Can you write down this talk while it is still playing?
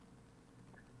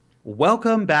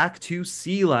Welcome back to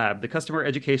CELab, the customer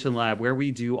education lab where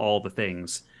we do all the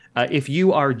things. If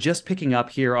you are just picking up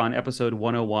here on episode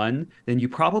 101, then you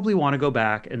probably want to go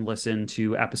back and listen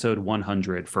to episode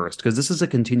 100 first, because this is a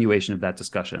continuation of that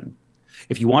discussion.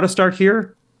 If you want to start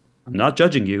here, I'm not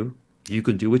judging you. You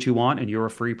can do what you want and you're a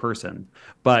free person.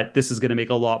 But this is going to make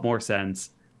a lot more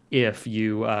sense if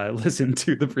you listen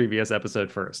to the previous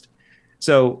episode first.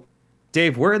 So,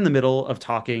 Dave, we're in the middle of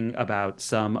talking about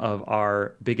some of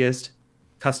our biggest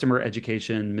customer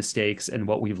education mistakes and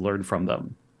what we've learned from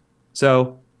them.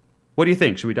 So, what do you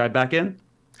think? Should we dive back in?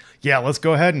 Yeah, let's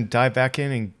go ahead and dive back in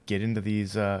and get into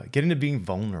get into being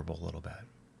vulnerable a little bit.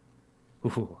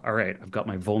 Ooh, all right, I've got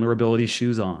my vulnerability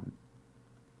shoes on.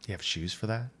 You have shoes for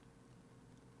that?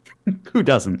 Who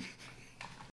doesn't?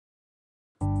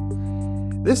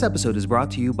 This episode is brought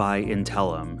to you by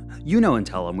Intellum. You know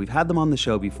Intellum, we've had them on the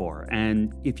show before,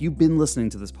 and if you've been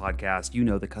listening to this podcast, you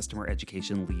know that customer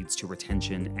education leads to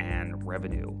retention and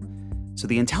revenue. So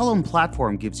the Intellum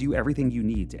platform gives you everything you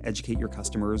need to educate your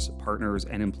customers, partners,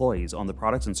 and employees on the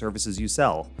products and services you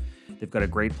sell. They've got a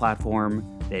great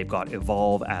platform, they've got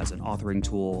Evolve as an authoring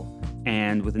tool,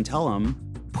 and with Intellum,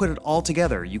 put it all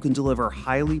together, you can deliver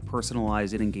highly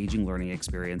personalized and engaging learning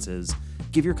experiences,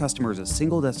 give your customers a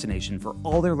single destination for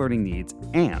all their learning needs,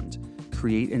 and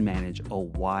create and manage a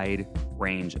wide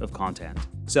range of content.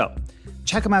 So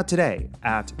check them out today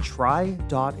at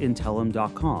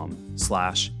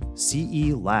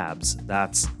try.intellum.com/CELabs.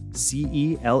 That's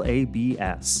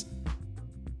CELABS.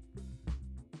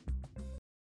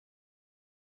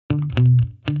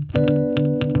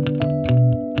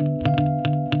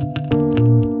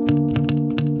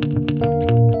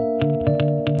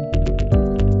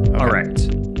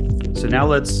 Now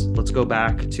let's go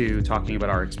back to talking about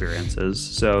our experiences.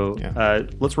 So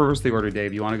let's reverse the order,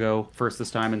 Dave. You want to go first this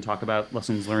time and talk about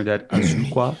lessons learned at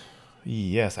Azuqua?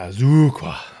 Yes,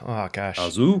 Azuqua. Oh, gosh.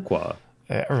 Azuqua.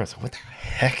 Everyone's like, what the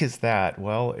heck is that?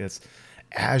 Well, it's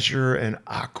Azure and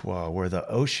Aqua, where the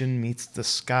ocean meets the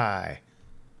sky.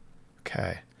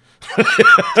 Okay.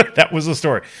 That was the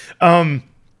story.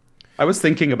 I was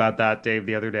thinking about that, Dave,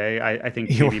 the other day. I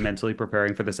think maybe mentally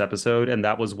preparing for this episode, and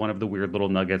that was one of the weird little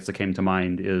nuggets that came to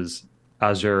mind is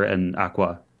Azure and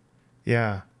Aqua.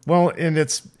 Yeah. Well, and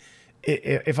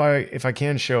if I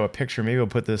can show a picture, maybe I'll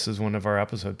put this as one of our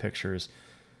episode pictures.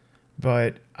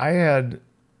 But I had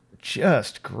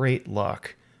just great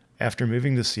luck after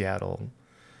moving to Seattle,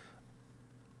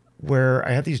 where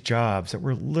I had these jobs that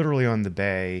were literally on the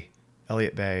bay,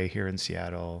 Elliott Bay here in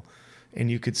Seattle. And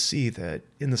you could see that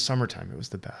in the summertime, it was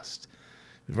the best.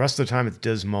 The rest of the time, it's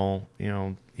dismal.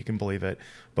 You can believe it.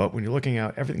 But when you're looking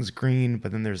out, everything's green,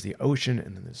 but then there's the ocean,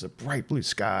 and then there's a bright blue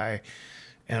sky.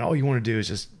 And all you want to do is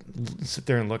just sit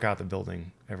there and look out the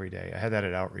building every day. I had that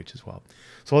at Outreach as well.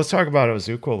 So let's talk about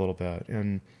Azuqua a little bit.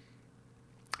 And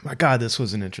my God, this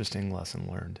was an interesting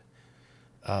lesson learned.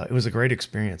 It was a great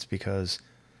experience because,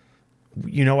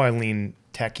 I lean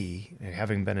techie,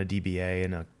 having been a DBA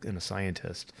and a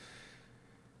scientist.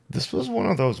 This was one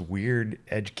of those weird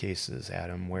edge cases,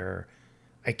 Adam, where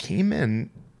I came in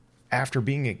after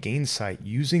being at Gainsight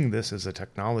using this as a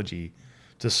technology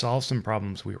to solve some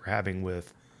problems we were having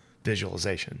with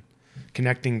visualization,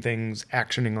 connecting things,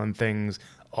 actioning on things,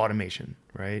 automation,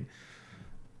 right?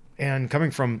 And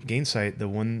coming from Gainsight,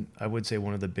 I would say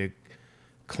one of the big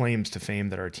claims to fame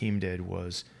that our team did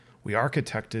was we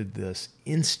architected this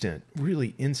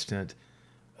really instant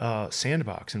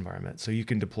sandbox environment, so you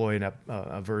can deploy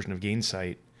a version of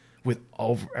Gainsight with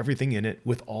everything in it,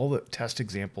 with all the test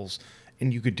examples,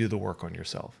 and you could do the work on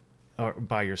yourself or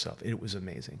by yourself. It was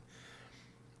amazing.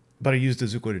 But I used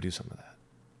Azuqua to do some of that,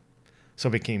 so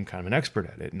I became kind of an expert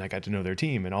at it, and I got to know their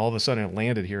team. And all of a sudden, I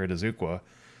landed here at Azuqua,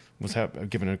 was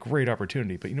given a great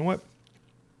opportunity. But you know what?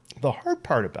 The hard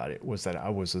part about it was that I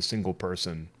was a single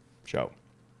person show.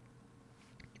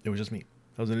 It was just me.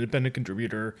 I was an independent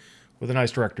contributor with a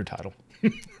nice director title. The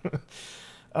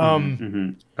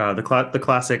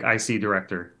classic IC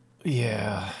director.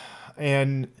 Yeah.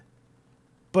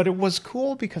 But it was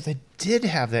cool because I did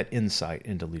have that insight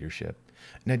into leadership.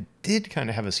 And I did kind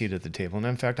of have a seat at the table. And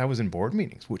in fact, I was in board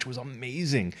meetings, which was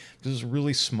amazing. It was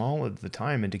really small at the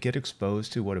time. And to get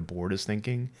exposed to what a board is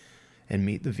thinking and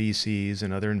meet the VCs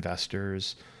and other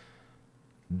investors,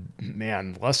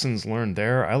 man, lessons learned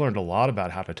there. I learned a lot about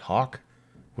how to talk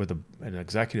with an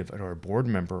executive or a board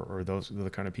member, or those are the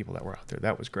kind of people that were out there.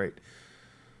 That was great.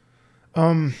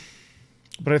 But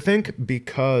I think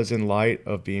because in light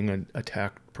of being a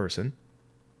tech person,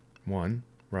 one,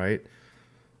 right?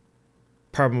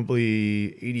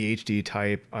 Probably ADHD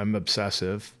type, I'm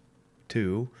obsessive,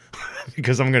 two,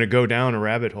 because I'm going to go down a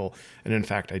rabbit hole. And in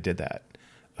fact, I did that.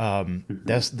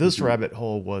 This rabbit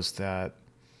hole was that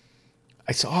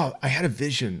I had a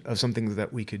vision of something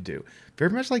that we could do,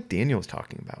 very much like Daniel was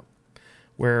talking about,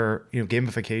 where,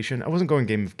 gamification. I wasn't going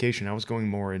gamification. I was going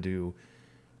more into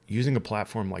using a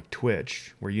platform like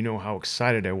Twitch, where how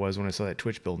excited I was when I saw that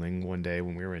Twitch building one day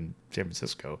when we were in San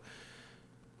Francisco,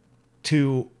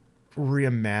 to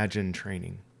reimagine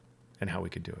training and how we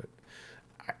could do it.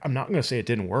 I'm not going to say it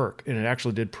didn't work, and it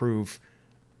actually did prove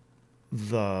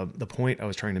the point I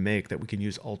was trying to make, that we can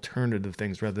use alternative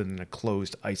things rather than a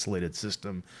closed, isolated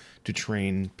system to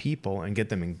train people and get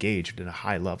them engaged at a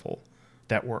high level.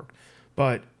 That worked.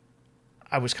 But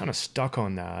I was kind of stuck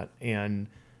on that, and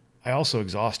I also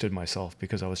exhausted myself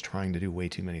because I was trying to do way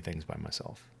too many things by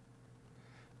myself.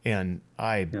 And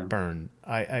I burned.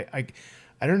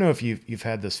 I don't know if you've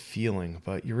had this feeling,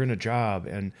 but you're in a job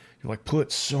and you like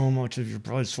put so much of your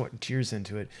blood, sweat, and tears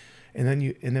into it. And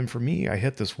then for me, I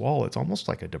hit this wall. It's almost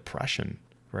like a depression,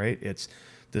 right? It's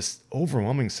this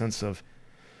overwhelming sense of,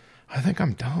 I think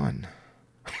I'm done.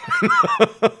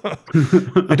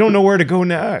 I don't know where to go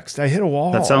next. I hit a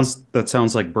wall. That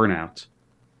sounds like burnout.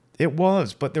 It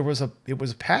was, but it was a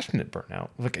passionate burnout.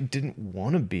 Like, I didn't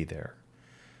want to be there.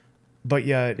 But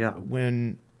yet,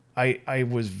 when I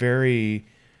was very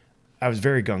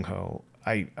gung ho.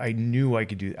 I knew I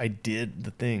could do. I did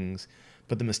the things,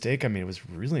 but the mistake I made was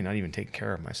really not even taking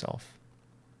care of myself,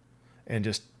 and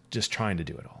just trying to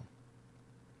do it all.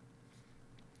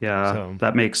 Yeah, So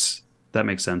that makes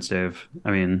sense, Dave.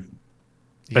 I mean,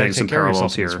 you I got to think some take care of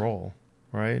parallels yourself in this here. role,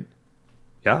 right?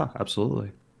 Yeah,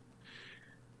 absolutely.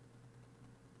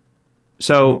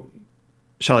 So,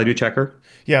 shall I do checker?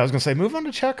 Yeah, I was gonna say move on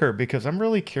to Checker, because I'm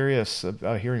really curious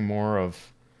about hearing more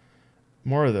of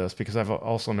this, because I've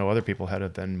also know other people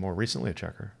had been more recently a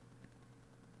Checker.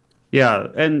 Yeah,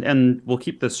 and we'll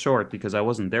keep this short because I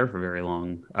wasn't there for very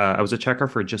long. I was a checker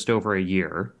for just over a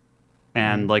year, Mm-hmm.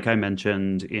 and like I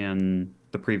mentioned in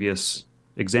the previous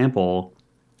example,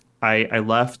 I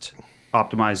left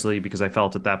Optimizely because I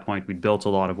felt at that point we'd built a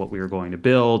lot of what we were going to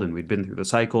build, and we'd been through the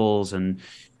cycles, and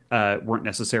weren't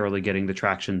necessarily getting the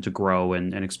traction to grow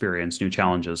and experience new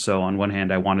challenges. So on one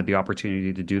hand, I wanted the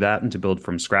opportunity to do that and to build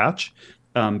from scratch,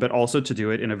 but also to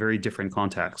do it in a very different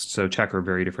context. So Checker,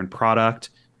 very different product.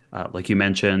 Like you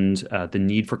mentioned, the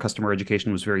need for customer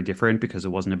education was very different because it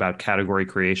wasn't about category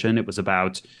creation. It was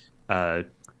about uh,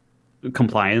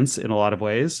 compliance in a lot of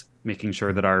ways, making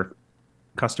sure that our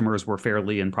customers were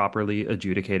fairly and properly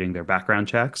adjudicating their background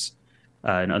checks,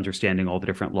 and understanding all the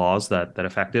different laws that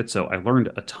affect it. So I learned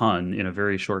a ton in a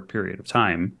very short period of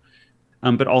time.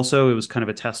 But also, it was kind of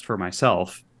a test for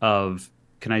myself of,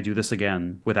 can I do this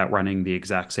again without running the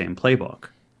exact same playbook?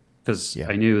 Because Yeah.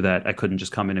 I knew that I couldn't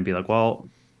just come in and be like, well,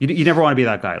 you never want to be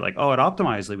that guy. Like, oh, at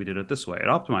Optimizely, we did it this way. At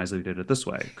Optimizely, we did it this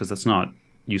way. Because that's not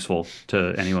useful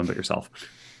to anyone but yourself.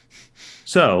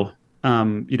 So,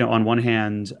 on one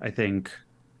hand, I think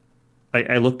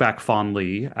I look back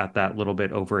fondly at that little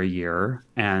bit over a year,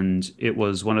 and it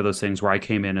was one of those things where I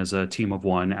came in as a team of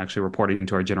one, actually reporting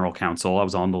to our general counsel. I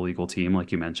was on the legal team,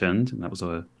 like you mentioned, and that was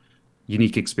a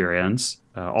unique experience.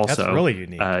 That's Also, really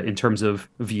unique. in terms of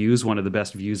views, one of the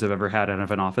best views I've ever had out of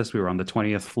an office. We were on the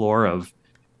 20th floor of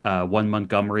One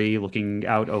Montgomery, looking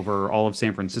out over all of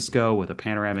San Francisco with a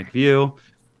panoramic view.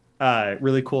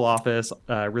 Really cool office,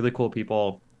 really cool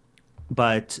people.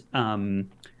 But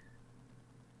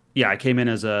yeah, I came in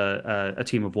as a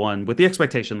team of one with the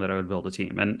expectation that I would build a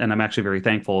team, and I'm actually very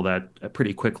thankful that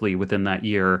pretty quickly within that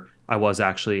year I was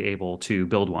actually able to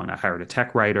build one. I hired a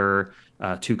tech writer,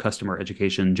 two customer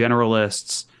education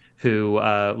generalists who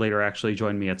later actually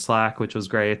joined me at Slack, which was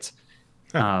great.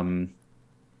 Um,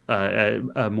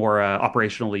 a more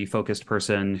operationally focused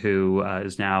person who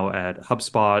is now at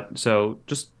HubSpot. So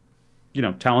just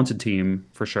talented team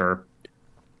for sure.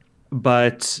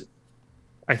 But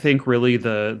I think really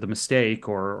the mistake,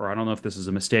 or I don't know if this is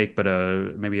a mistake, but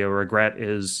maybe a regret,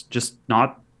 is just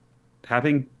not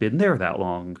having been there that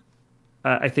long.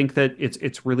 I think that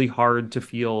it's really hard to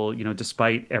feel,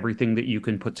 despite everything that you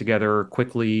can put together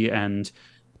quickly and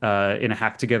in a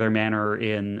hack together manner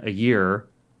in a year,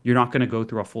 you're not going to go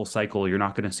through a full cycle. You're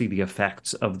not going to see the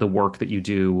effects of the work that you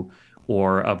do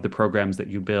or of the programs that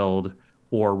you build,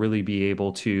 or really be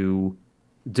able to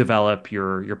develop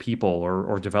your people,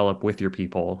 or develop with your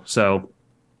people. So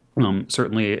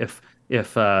certainly if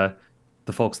the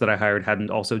folks that I hired hadn't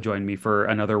also joined me for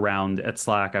another round at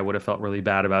Slack, I would have felt really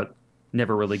bad about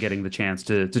never really getting the chance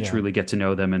to Yeah. truly get to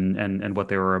know them and what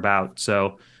they were about.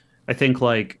 So I think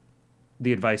like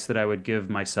the advice that I would give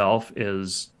myself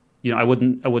is, I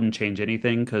wouldn't change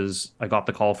anything because I got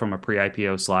the call from a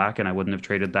pre-IPO Slack and I wouldn't have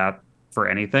traded that for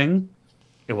anything.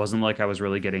 It wasn't like I was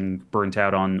really getting burnt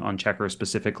out on Checker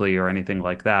specifically or anything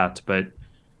like that. But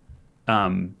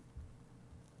um,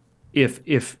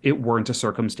 if it weren't a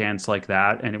circumstance like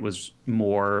that, and it was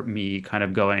more me kind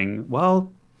of going,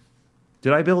 well,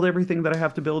 did I build everything that I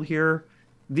have to build here?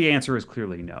 The answer is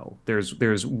clearly no.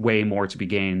 There's way more to be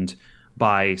gained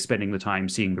by spending the time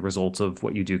seeing the results of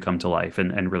what you do come to life,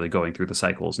 and really going through the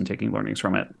cycles and taking learnings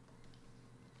from it.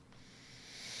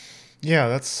 Yeah,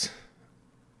 that's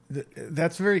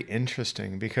very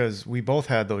interesting because we both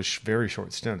had those very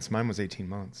short stints. Mine was 18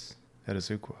 months at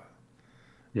Azuqua.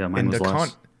 Yeah, mine was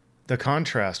less. The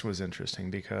contrast was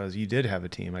interesting because you did have a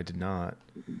team. I did not.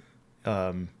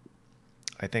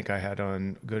 I think I had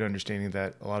on good understanding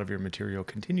that a lot of your material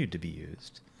continued to be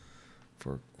used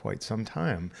for quite some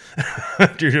time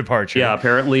after your departure. Yeah,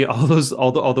 apparently all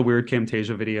the weird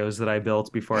Camtasia videos that I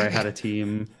built before I had a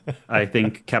team, I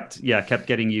think kept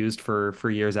getting used for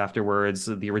years afterwards.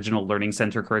 The original Learning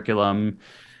Center curriculum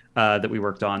that we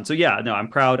worked on. So yeah, no, I'm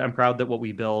proud that what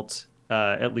we built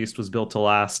at least was built to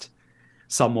last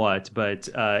somewhat, but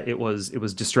it was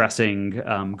distressing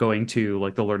going to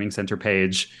like the Learning Center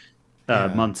page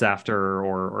months after,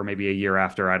 or maybe a year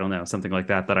after, I don't know, something like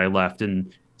that I left,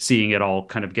 and seeing it all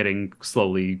kind of getting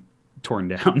slowly torn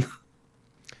down.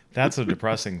 That's a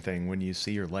depressing thing when you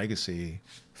see your legacy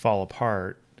fall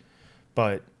apart,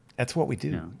 but that's what we do.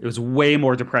 Yeah. It was way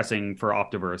more depressing for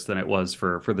Optiverse than it was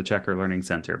for the Checker Learning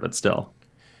Center, but still.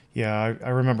 Yeah, I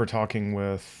remember talking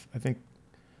with, I think,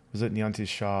 was it Nyanti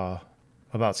Shah,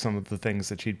 about some of the things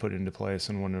that she'd put into place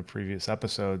in one of the previous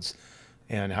episodes,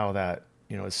 and how that,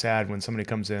 is sad when somebody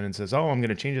comes in and says, oh, I'm going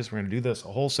to change this, we're going to do this, a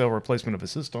wholesale replacement of a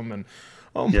system, and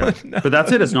no. But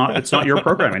that's it. It's not your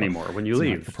program anymore when you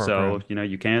leave. So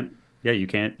you can't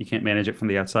manage it from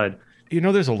the outside.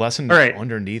 There's a lesson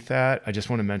underneath that. I just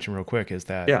want to mention real quick is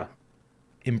that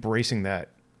embracing that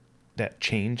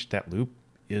change, that loop,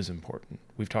 is important.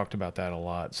 We've talked about that a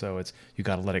lot. So you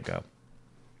got to let it go.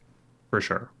 For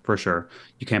sure.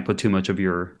 You can't put too much of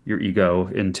your ego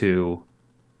into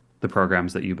the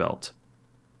programs that you built.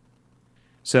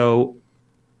 So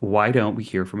why don't we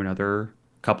hear from another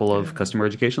couple of customer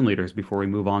education leaders before we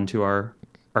move on to our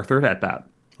third at bat?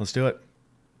 Let's do it.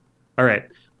 All right.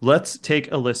 Let's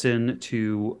take a listen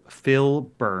to Phil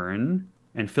Byrne.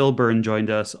 And Phil Byrne joined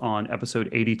us on episode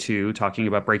 82, talking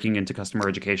about breaking into customer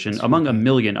education, among a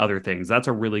million other things. That's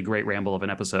a really great ramble of an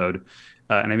episode.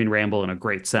 And I mean ramble in a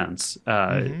great sense.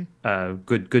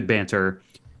 Good banter.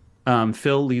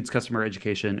 Phil leads customer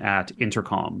education at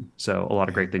Intercom. So a lot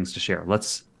of great things to share.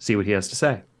 Let's see what he has to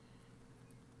say.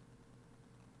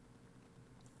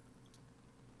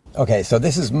 Okay, so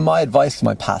this is my advice to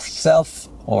my past self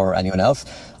or anyone else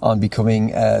on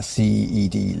becoming a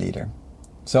CED leader.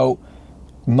 So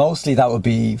mostly that would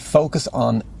be focus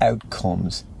on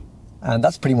outcomes. And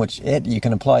that's pretty much it. You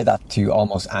can apply that to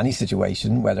almost any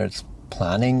situation, whether it's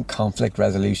planning, conflict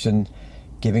resolution,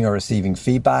 giving or receiving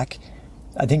feedback.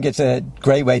 I think it's a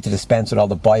great way to dispense with all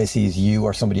the biases you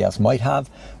or somebody else might have,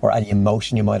 or any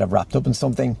emotion you might have wrapped up in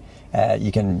something.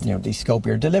 You can, descope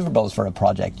your deliverables for a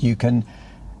project. You can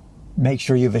make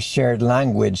sure you have a shared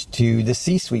language to the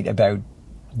C-suite about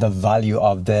the value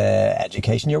of the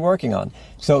education you're working on.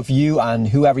 So if you and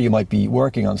whoever you might be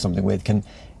working on something with can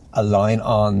align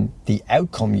on the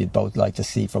outcome you'd both like to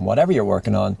see from whatever you're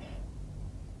working on,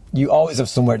 you always have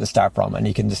somewhere to start from, and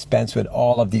you can dispense with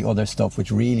all of the other stuff,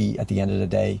 which really, at the end of the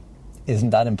day, isn't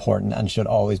that important and should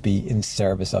always be in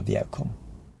service of the outcome.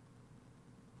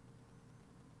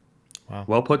 Wow.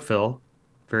 Well put, Phil.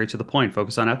 Very to the point.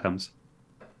 Focus on outcomes.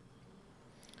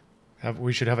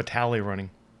 We should have a tally running.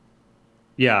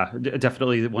 Yeah,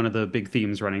 definitely one of the big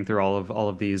themes running through all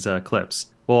of these clips.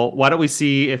 Well, why don't we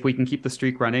see if we can keep the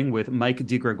streak running with Mike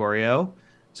DiGregorio.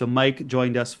 So Mike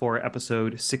joined us for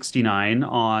episode 69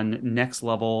 on next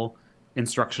level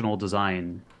instructional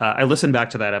design. I listened back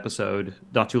to that episode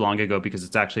not too long ago because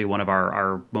it's actually one of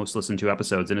our most listened to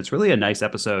episodes, and it's really a nice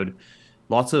episode.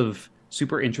 Lots of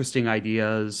super interesting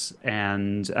ideas,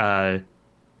 and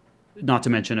not to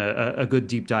mention a good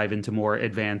deep dive into more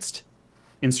advanced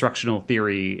instructional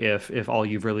theory if all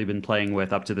you've really been playing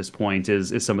with up to this point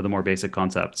is some of the more basic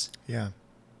concepts. Yeah.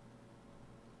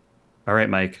 All right,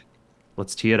 Mike,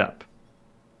 let's tee it up.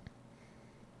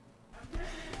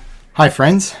 Hi,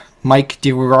 friends. Mike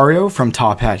DiGregorio from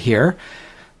Top Hat here.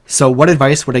 So what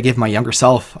advice would I give my younger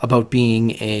self about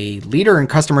being a leader in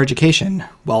customer education?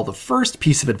 Well, the first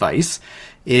piece of advice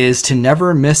is to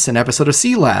never miss an episode of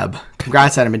CELab.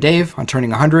 Congrats, Adam and Dave, on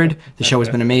turning 100. The show has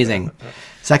been amazing.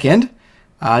 Second,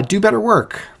 do better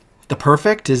work. The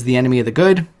perfect is the enemy of the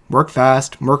good. Work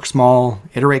fast, work small,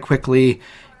 iterate quickly,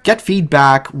 get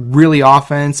feedback really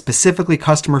often, specifically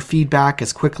customer feedback,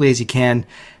 as quickly as you can.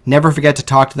 Never forget to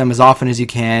talk to them as often as you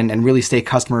can and really stay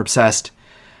customer obsessed.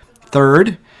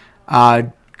 Third,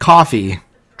 coffee.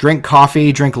 Drink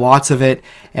coffee, drink lots of it,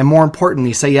 and more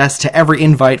importantly, say yes to every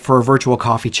invite for a virtual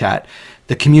coffee chat.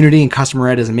 The community in Customer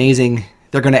Ed is amazing.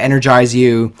 They're going to energize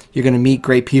you. You're going to meet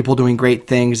great people doing great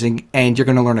things, and you're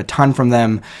going to learn a ton from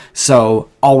them. So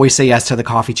always say yes to the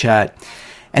coffee chat.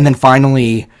 And then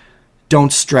finally,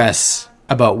 don't stress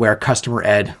about where Customer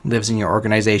Ed lives in your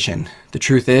organization. The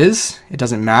truth is, it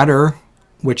doesn't matter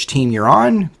which team you're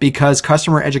on, because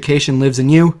customer education lives in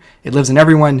you. It lives in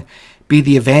everyone. Be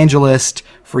the evangelist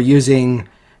for using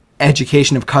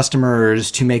education of customers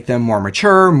to make them more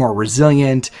mature, more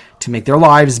resilient, to make their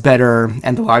lives better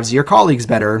and the lives of your colleagues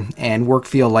better and work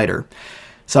feel lighter.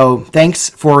 So thanks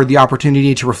for the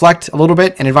opportunity to reflect a little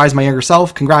bit and advise my younger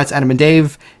self. Congrats, Adam and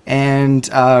Dave, and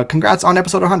congrats on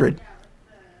episode 100.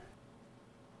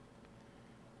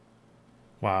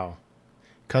 Wow.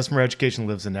 Customer education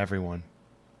lives in everyone.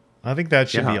 I think that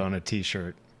should be on a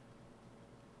t-shirt.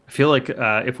 I feel like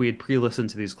if we had pre-listened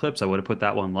to these clips, I would have put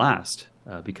that one last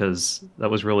because that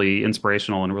was really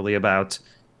inspirational and really about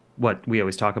what we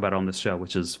always talk about on this show,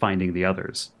 which is finding the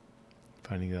others.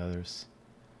 Finding the others.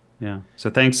 Yeah. So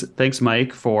thanks,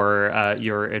 Mike, for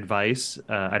your advice.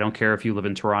 I don't care if you live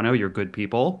in Toronto; you're good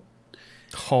people.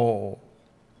 Oh.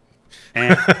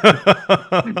 And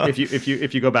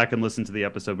if you go back and listen to the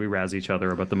episode, we razz each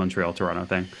other about the Montreal-Toronto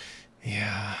thing.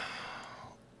 Yeah.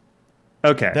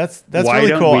 Okay. That's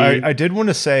really cool. I did want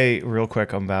to say real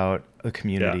quick about the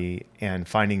community and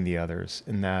finding the others,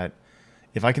 in that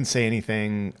if I can say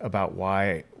anything about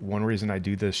why one reason I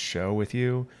do this show with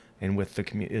you and with the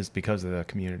community is because of the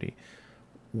community.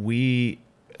 We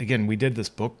did this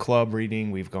book club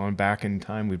reading. We've gone back in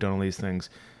time. We've done all these things.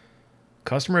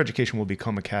 Customer education will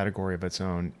become a category of its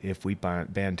own if we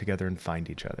band together and find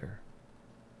each other.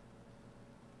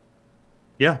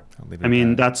 Yeah. I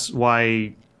mean, that's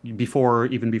why before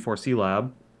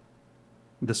CELab,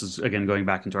 this is again going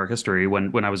back into our history.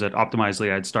 When I was at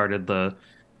Optimizely, I'd started the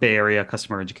Bay Area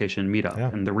Customer Education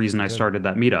Meetup, and the reason I started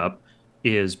that meetup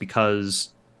is because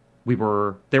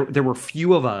there were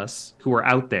few of us who were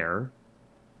out there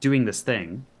doing this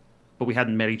thing, but we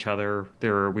hadn't met each other.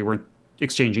 We weren't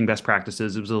exchanging best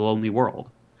practices. It was a lonely world,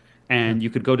 and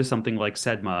you could go to something like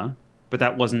SEDMA, but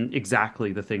that wasn't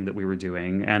exactly the thing that we were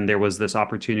doing. And there was this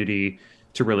opportunity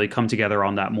to really come together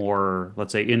on that more,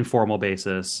 let's say, informal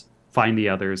basis, find the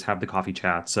others, have the coffee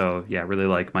chat. So yeah, really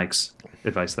like Mike's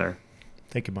advice there.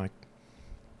 Thank you, Mike.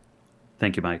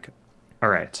 Thank you, Mike. All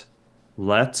right,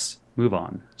 let's move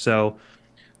on. So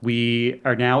we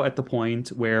are now at the point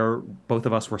where both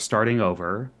of us were starting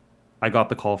over. I got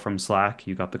the call from Slack.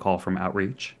 You got the call from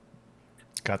Outreach.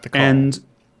 Got the call. And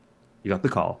you got the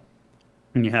call.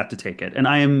 And you have to take it. And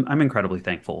I'm incredibly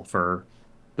thankful for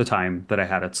the time that I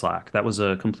had at Slack. That was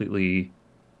a completely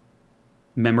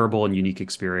memorable and unique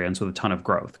experience with a ton of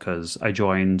growth, because I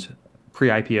joined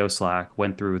pre-IPO Slack,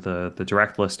 went through the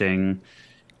direct listing,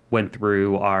 went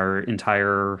through our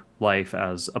entire life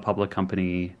as a public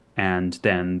company, and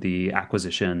then the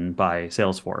acquisition by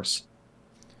Salesforce.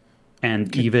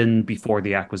 And even before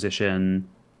the acquisition,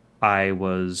 I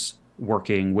was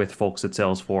working with folks at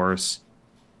Salesforce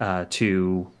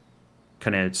to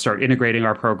kind of start integrating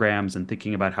our programs and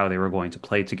thinking about how they were going to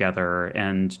play together,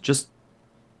 and just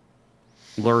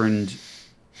learned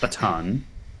a ton.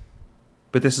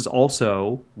 But this is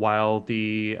also while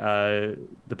the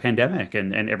pandemic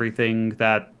and everything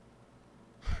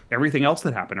else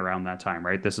that happened around that time,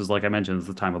 right? This is, like I mentioned, it's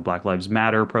the time of Black Lives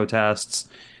Matter protests,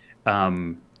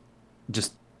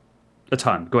 just a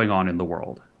ton going on in the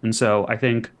world. And so I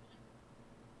think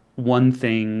one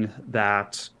thing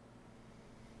that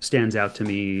stands out to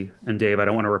me, and Dave, I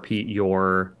don't want to repeat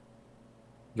your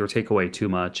takeaway too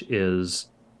much, is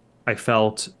I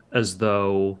felt as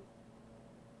though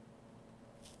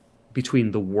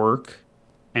between the work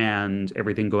and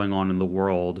everything going on in the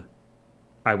world,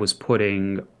 I was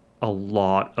putting a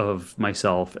lot of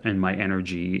myself and my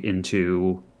energy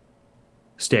into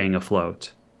staying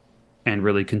afloat and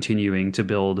really continuing to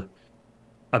build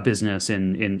a business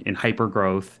in hyper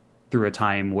growth through a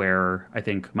time where I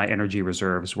think my energy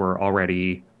reserves were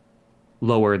already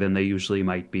lower than they usually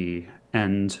might be.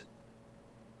 And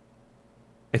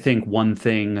I think one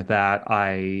thing that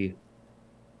I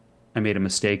made a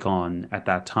mistake on at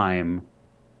that time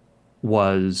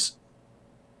was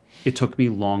it took me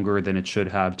longer than it should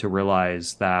have to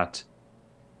realize that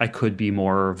I could be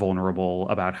more vulnerable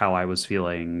about how I was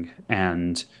feeling.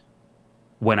 And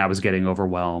when I was getting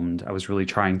overwhelmed, I was really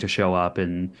trying to show up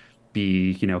and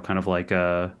be, kind of like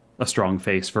a a strong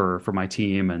face for my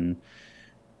team, and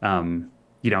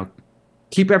you know,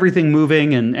 keep everything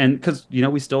moving, and because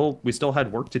we still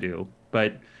had work to do,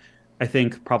 but I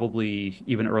think probably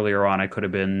even earlier on I could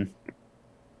have been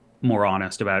more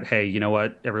honest about, hey, you know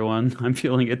what, everyone, I'm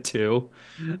feeling it too.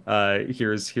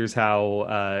 Here's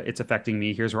how it's affecting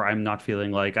me. Here's where I'm not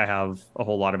feeling like I have a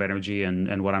whole lot of energy,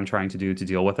 and what I'm trying to do to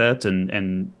deal with it,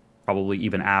 and probably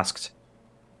even asked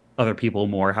other people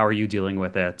more, how are you dealing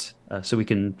with it, so we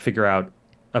can figure out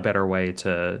a better way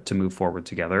to move forward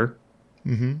together.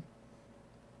 Mm-hmm.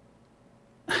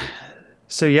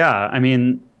 So yeah, I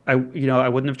mean, I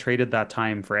wouldn't have traded that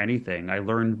time for anything. I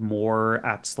learned more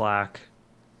at Slack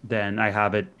than I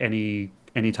have at any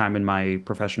time in my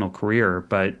professional career,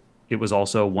 but it was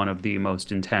also one of the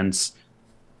most intense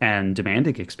and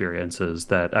demanding experiences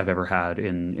that I've ever had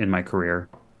in my career.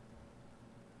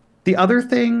 The other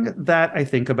thing that I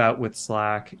think about with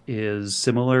Slack is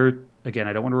similar. Again,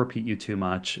 I don't want to repeat you too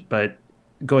much, but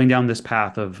going down this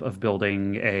path of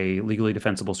building a legally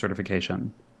defensible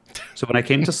certification. So when I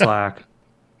came to Slack,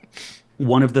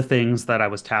 one of the things that I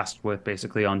was tasked with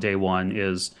basically on day one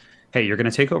is, hey, you're going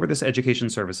to take over this education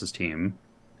services team,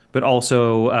 but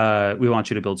also we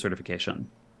want you to build certification.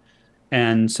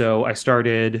 And so I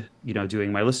started,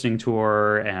 doing my listening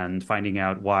tour and finding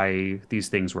out why these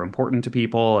things were important to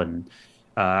people, and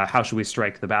how should we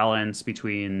strike the balance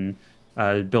between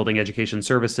building education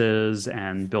services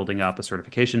and building up a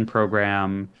certification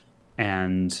program,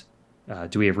 and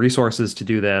do we have resources to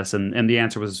do this? And the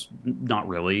answer was not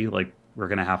really. Like, we're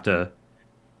going to have to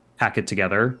hack it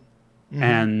together. Mm-hmm.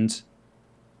 And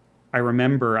I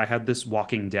remember I had this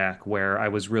walking deck where I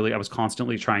was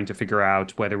constantly trying to figure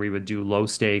out whether we would do low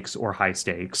stakes or high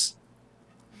stakes,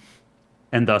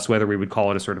 and thus whether we would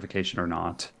call it a certification or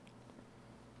not.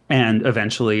 And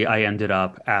eventually I ended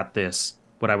up at this,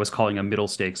 what I was calling a middle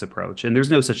stakes approach. And there's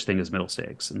no such thing as middle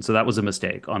stakes. And so that was a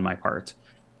mistake on my part.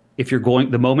 If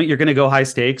the moment you're going to go high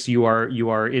stakes, you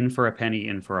are in for a penny,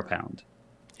 in for a pound.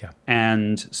 Yeah.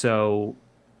 And so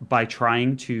by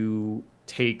trying to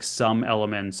take some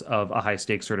elements of a high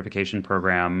stakes certification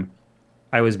program,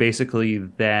 I was basically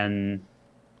then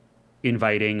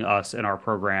inviting us and our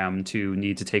program to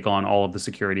need to take on all of the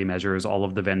security measures, all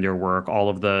of the vendor work, all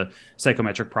of the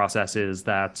psychometric processes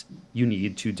that you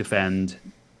need to defend,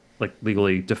 like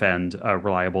legally defend a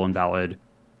reliable and valid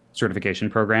certification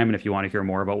program. And if you want to hear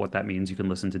more about what that means, you can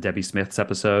listen to Debbie Smith's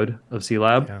episode of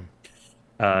CELab. Yeah.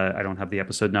 I don't have the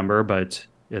episode number, but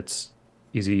it's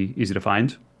easy to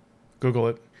find. Google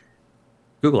it.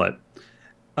 Google it,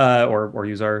 or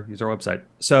use our website.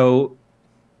 So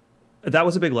that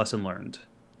was a big lesson learned,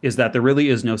 is that there really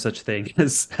is no such thing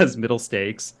as middle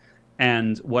stakes.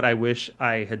 And what I wish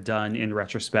I had done in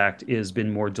retrospect is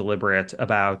been more deliberate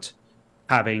about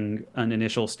having an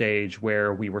initial stage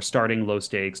where we were starting low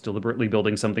stakes, deliberately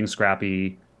building something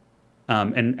scrappy.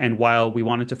 And while we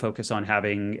wanted to focus on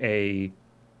having a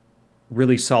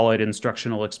really solid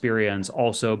instructional experience,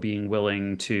 also being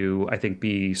willing to, I think,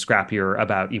 be scrappier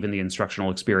about even the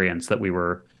instructional experience that we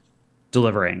were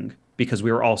delivering, because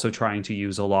we were also trying to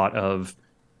use a lot of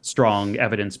strong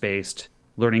evidence-based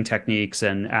learning techniques.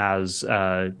 And as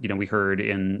we heard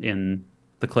in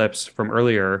the clips from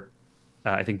earlier,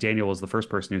 I think Daniel was the first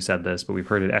person who said this, but we've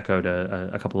heard it echoed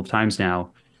a couple of times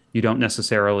now. You don't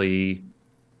necessarily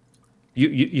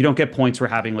you don't get points for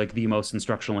having like the most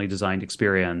instructionally designed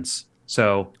experience.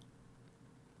 So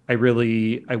I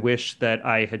wish that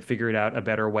I had figured out a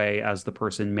better way as the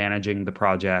person managing the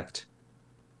project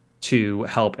to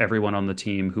help everyone on the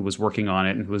team who was working on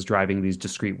it and who was driving these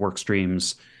discrete work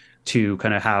streams to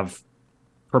kind of have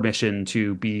permission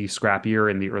to be scrappier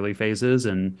in the early phases,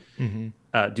 and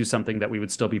do something that we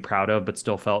would still be proud of, but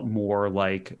still felt more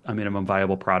like a minimum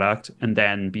viable product, and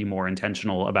then be more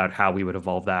intentional about how we would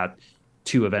evolve that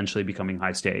to eventually becoming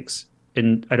high stakes.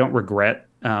 And I don't regret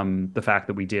the fact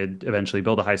that we did eventually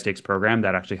build a high stakes program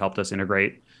that actually helped us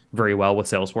integrate very well with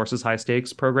Salesforce's high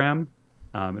stakes program.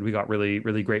 And we got really,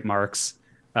 really great marks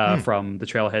from the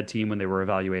Trailhead team when they were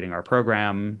evaluating our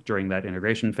program during that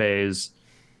integration phase.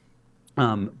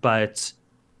 But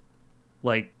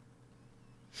like,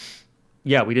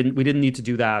 yeah, we didn't need to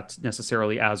do that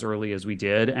necessarily as early as we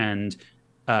did. And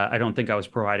I don't think I was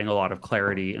providing a lot of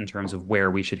clarity in terms of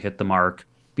where we should hit the mark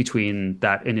between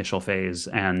that initial phase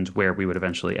and where we would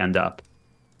eventually end up.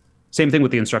 Same thing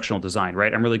with the instructional design,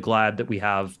 right? I'm really glad that we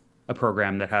have a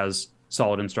program that has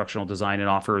solid instructional design and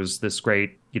offers this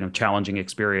great, challenging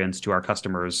experience to our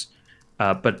customers.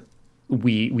 But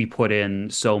we put in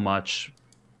so much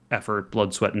effort,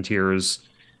 blood, sweat, and tears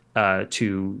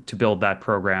to build that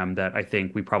program that I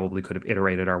think we probably could have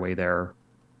iterated our way there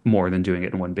more than doing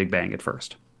it in one big bang at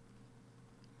first.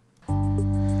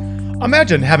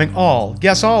 Imagine having all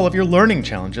of your learning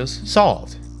challenges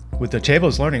solved. With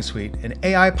Docebo's Learning Suite, an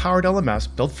AI-powered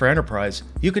LMS built for enterprise,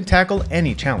 you can tackle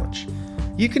any challenge.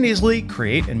 You can easily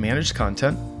create and manage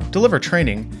content, deliver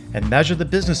training, and measure the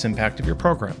business impact of your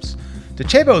programs.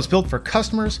 Docebo is built for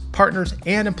customers, partners,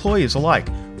 and employees alike,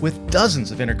 with dozens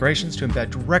of integrations to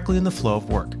embed directly in the flow of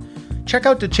work. Check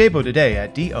out Docebo today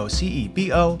at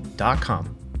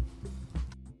docebo.com.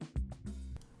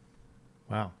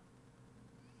 Wow.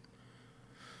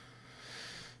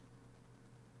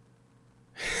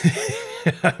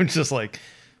 I'm just like,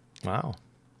 wow.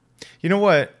 You know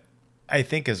what I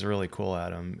think is really cool,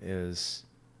 Adam, is,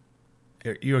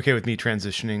 are you okay with me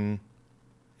transitioning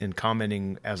and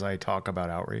commenting as I talk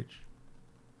about outreach?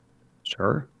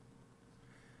 Sure.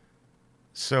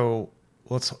 So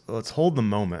let's hold the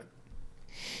moment.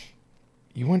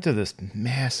 You went to this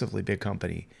massively big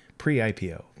company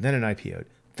pre-IPO, then an IPO,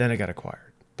 then it got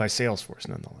acquired by Salesforce,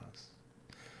 nonetheless.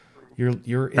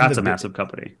 You're in That's a massive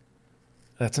company.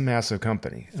 That's a massive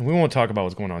company. And we won't talk about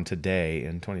what's going on today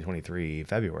in 2023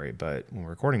 February, but when we're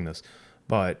recording this,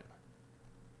 but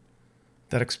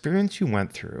that experience you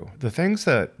went through, the things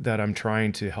that I'm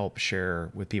trying to help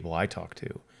share with people I talk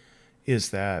to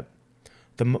is that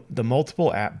the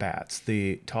multiple at-bats,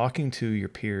 the talking to your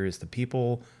peers, the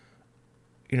people,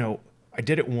 I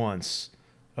did it once.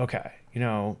 Okay.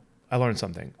 I learned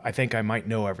something. I think I might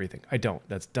know everything. I don't.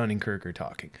 That's Dunning-Kruger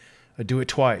talking. I do it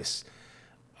twice.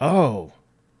 Oh,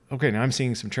 okay, now I'm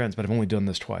seeing some trends, but I've only done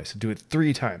this twice. I do it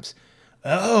 3 times.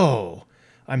 Oh,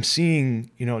 I'm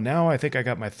seeing, now I think I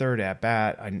got my third at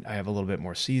bat. I have a little bit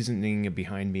more seasoning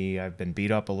behind me. I've been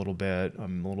beat up a little bit.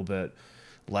 I'm a little bit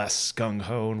less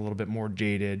gung-ho and a little bit more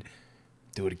jaded.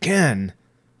 Do it again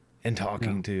and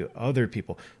talking to other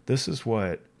people. This is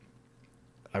what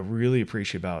I really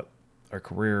appreciate about our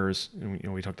careers.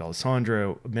 And, we talked to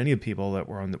Alessandro, many of the people that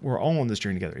we're all on this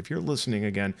journey together. If you're listening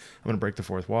again, I'm going to break the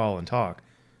fourth wall and talk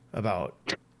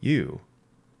about you,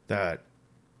 that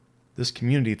this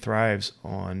community thrives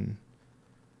on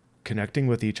connecting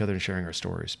with each other and sharing our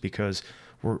stories, because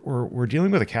we're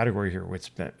dealing with a category here where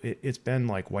it's been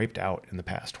like wiped out in the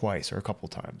past twice or a couple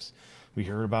times. We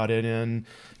heard about it in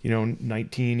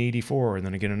 1984, and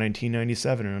then again in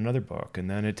 1997 in another book, and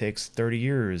then it takes 30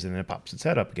 years and then it pops its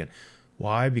head up again.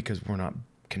 Why? Because we're not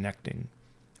connecting.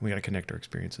 We got to connect our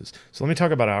experiences. So let me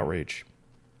talk about outreach.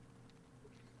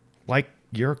 Like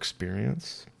your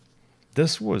experience,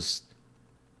 this was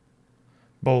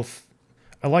both,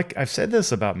 I've said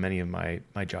this about many of my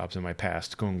jobs in my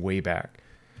past, going way back.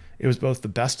 It was both the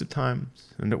best of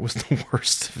times and it was the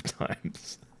worst of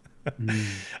times.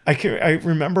 I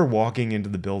remember walking into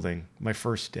the building my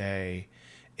first day,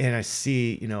 and I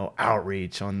see,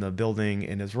 outreach on the building,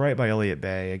 and it's right by Elliott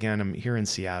Bay. Again, I'm here in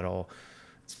Seattle.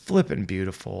 It's flipping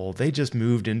beautiful. They just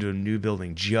moved into a new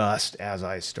building just as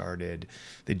I started.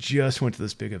 They just went to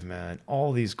this big event.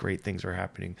 All these great things are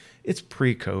happening. It's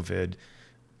pre-COVID.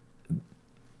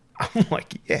 I'm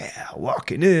like, yeah,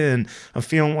 walking in. I'm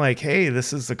feeling like, hey,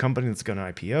 this is the company that's going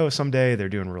to IPO someday. They're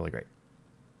doing really great.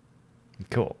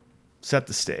 Cool. Set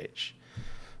the stage.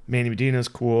 Manny Medina's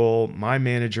cool. My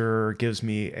manager gives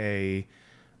me a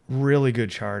really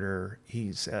good charter.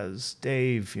 He says,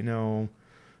 Dave, this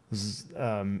is,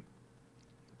 a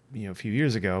few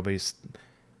years ago, but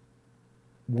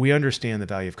we understand the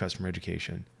value of customer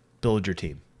education. Build your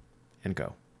team and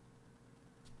go.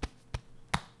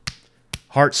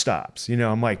 Heart stops.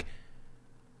 I'm like,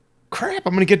 crap,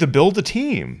 I'm going to get to build a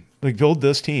team, build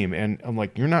this team. And I'm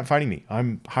like, you're not fighting me.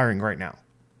 I'm hiring right now.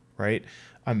 Right?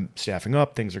 I'm staffing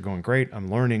up. Things are going great. I'm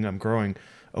learning. I'm growing.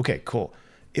 Okay, cool.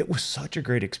 It was such a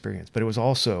great experience, but it was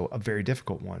also a very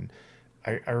difficult one.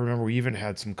 I remember we even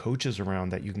had some coaches around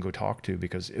that you can go talk to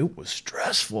because it was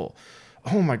stressful.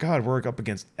 Oh my God, we're up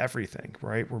against everything,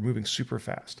 right? We're moving super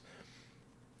fast.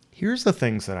 Here's the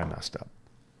things that I messed up.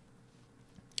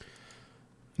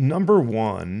 Number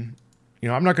one,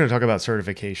 I'm not going to talk about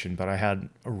certification, but I had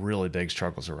really big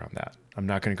struggles around that. I'm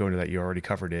not going to go into that. You already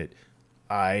covered it.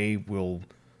 I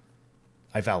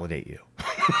validate you.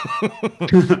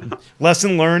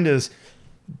 Lesson learned is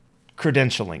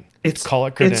credentialing. Call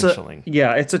it credentialing.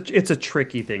 It's a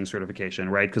tricky thing, certification,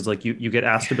 right? Because you get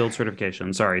asked to build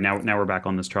certification. Sorry, now we're back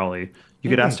on this trolley. You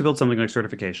get asked to build something like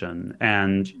certification,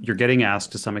 and you're getting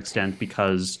asked to some extent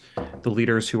because the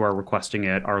leaders who are requesting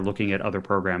it are looking at other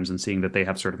programs and seeing that they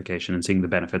have certification and seeing the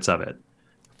benefits of it.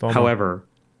 FOMO. However,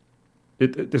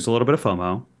 there's a little bit of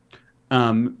FOMO.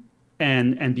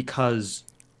 And because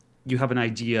you have an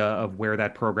idea of where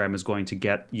that program is going to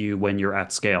get you when you're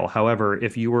at scale. However,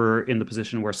 if you were in the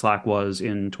position where Slack was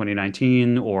in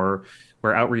 2019 or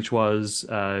where Outreach was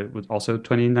also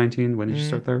 2019, when did you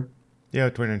start there? Yeah,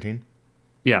 2019.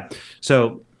 Yeah.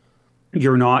 So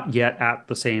you're not yet at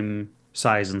the same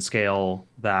size and scale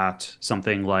that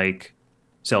something like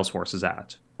Salesforce is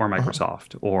at, or Uh-huh.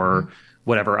 Microsoft, Hmm. or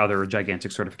whatever other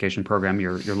gigantic certification program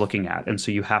you're looking at. And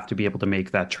so you have to be able to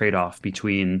make that trade-off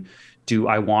between, do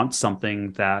I want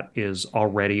something that is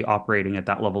already operating at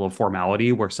that level of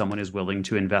formality where someone is willing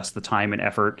to invest the time and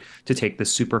effort to take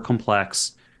this super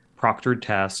complex proctored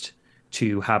test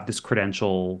to have this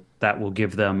credential that will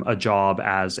give them a job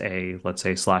as a, let's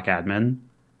say, Slack admin.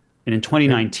 And in Yep.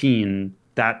 2019,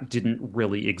 that didn't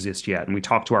really exist yet. And we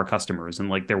talked to our customers, and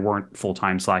like there weren't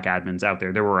full-time Slack admins out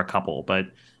there. There were a couple, but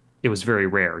it was very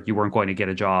rare. You weren't going to get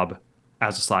a job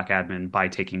as a Slack admin by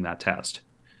taking that test.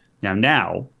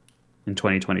 Now in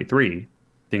 2023,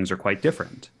 things are quite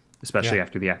different, Yeah. especially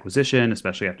after the acquisition,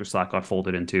 especially after Slack got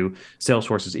folded into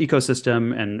Salesforce's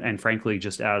ecosystem, and frankly,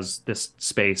 just as this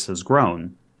space has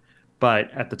grown.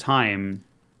 But at the time,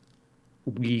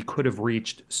 we could have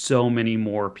reached so many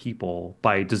more people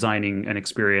by designing an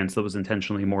experience that was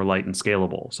intentionally more light and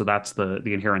scalable. So that's the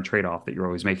inherent trade-off that you're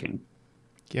always making.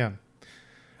 Yeah.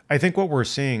 I think what we're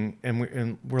seeing,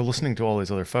 and we're listening to all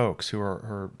these other folks who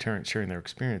are sharing their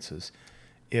experiences,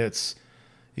 it's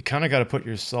you kind of got to put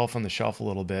yourself on the shelf a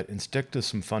little bit and stick to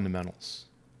some fundamentals,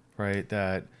 right?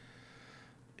 That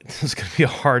it's going to be a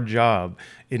hard job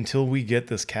until we get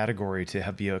this category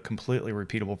to be a completely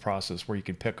repeatable process where you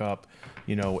can pick up,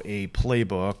 a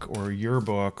playbook or your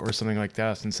book or something like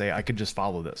that and say, I could just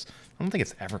follow this. I don't think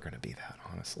it's ever going to be that,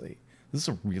 honestly. This is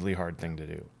a really hard thing to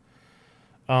do.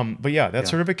 But yeah, that Yeah.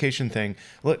 certification thing,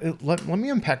 let me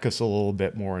unpack this a little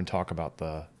bit more and talk about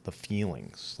the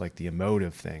feelings, like the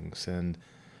emotive things and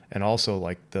also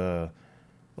like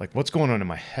what's going on in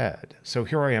my head. So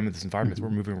here I am in this environment. We're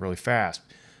Mhm. moving really fast.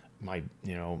 My,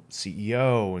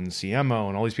 CEO and CMO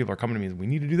and all these people are coming to me. We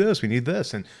need to do this. We need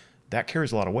this. And that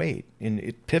carries a lot of weight and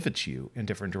it pivots you in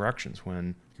different directions.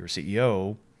 When your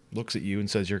CEO looks at you and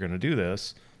says, you're going to do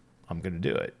this, I'm going to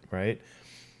do it. Right.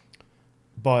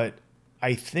 But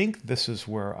I think this is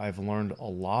where I've learned a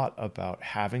lot about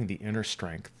having the inner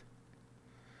strength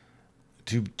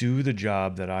to do the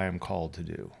job that I am called to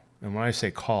do. And when I say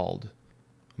called,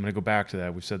 I'm going to go back to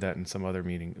that. We've said that in some other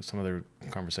some other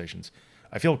conversations.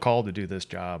 I feel called to do this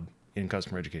job in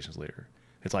customer education as leader.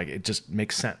 It's like, it just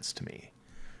makes sense to me.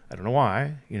 I don't know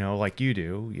why, like you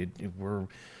do.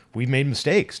 We've made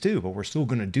mistakes too, but we're still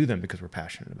going to do them because we're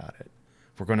passionate about it.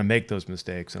 We're going to make those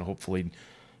mistakes, and hopefully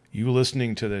you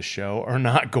listening to this show are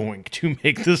not going to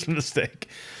make this mistake.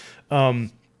 The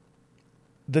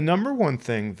number one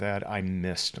thing that I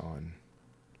missed on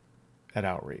at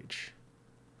Outreach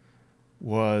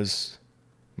was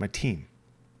my team.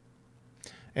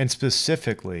 And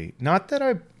specifically, not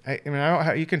that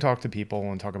you can talk to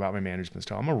people and talk about my management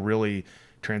style. I'm a really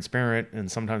transparent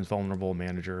and sometimes vulnerable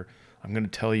manager. I'm going to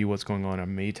tell you what's going on. I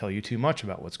may tell you too much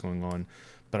about what's going on,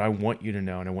 but I want you to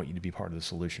know, and I want you to be part of the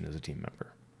solution as a team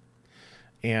member.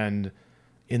 And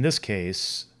in this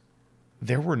case,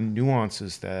 there were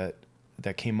nuances that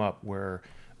came up where,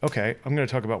 okay, I'm going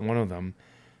to talk about one of them.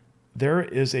 There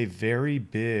is a very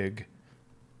big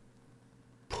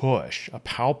push, a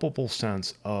palpable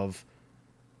sense of,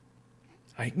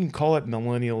 I can call it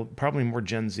millennial, probably more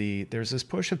Gen Z. There's this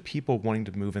push of people wanting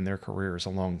to move in their careers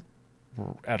along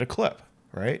at a clip,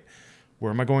 right?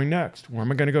 Where am I going next? Where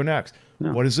am I going to go next?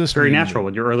 No, What does this it's very mean to natural me?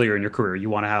 when you're earlier in your career. You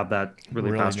want to have that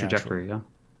really Really fast natural. trajectory. Yeah.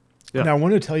 Yeah. Now, I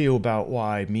want to tell you about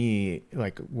why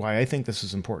I think this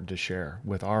is important to share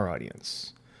with our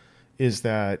audience is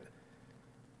that,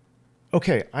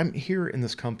 okay, I'm here in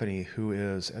this company who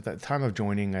is, at that time of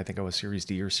joining, I think I was Series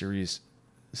D or Series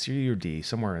C or D,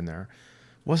 somewhere in there.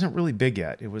 Wasn't really big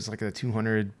yet. It was like a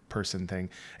 200 person thing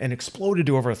and exploded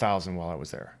to over 1,000 while I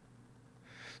was there.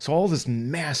 So all this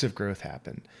massive growth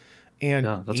happened. And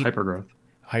Yeah. That's hypergrowth.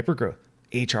 hypergrowth.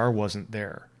 HR wasn't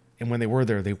there. And when they were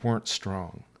there, they weren't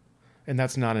strong. And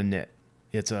that's not a nit.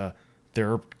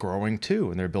 They're growing too,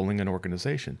 and they're building an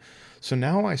organization. So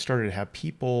now I started to have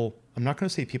people, I'm not going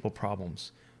to say people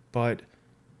problems, but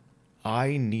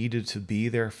I needed to be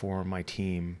there for my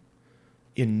team.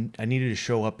 I needed to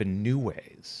show up in new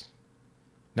ways,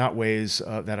 not ways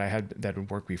that had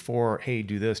worked before. Hey,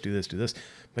 do this, do this, do this.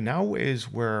 But now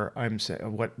ways where I'm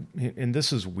saying and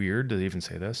this is weird to even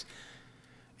say this.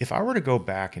 If I were to go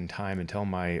back in time and tell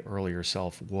my earlier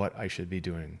self what I should be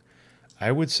doing,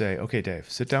 I would say, okay,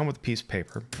 Dave, sit down with a piece of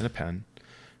paper and a pen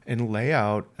and lay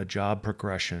out a job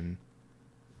progression.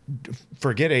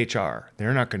 Forget HR.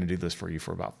 They're not going to do this for you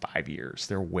for about 5 years.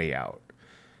 They're way out.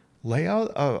 Lay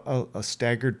out a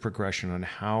staggered progression on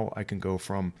how I can go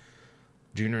from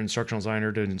junior instructional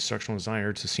designer to instructional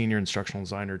designer to senior instructional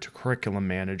designer to curriculum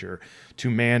manager to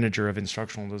manager of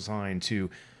instructional design to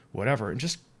whatever,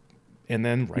 and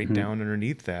then write down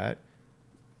underneath that,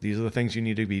 these are the things you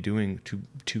need to be doing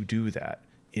to do that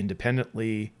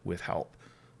independently with help.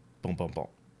 Boom, boom, boom.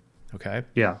 Okay.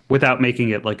 Yeah. Without making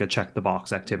it like a check the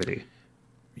box activity.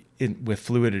 With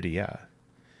fluidity, yeah.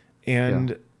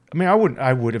 And I mean,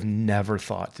 I would have never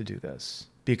thought to do this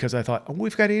because I thought, oh,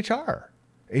 we've got HR.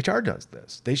 HR does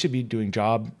this. They should be doing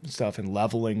job stuff and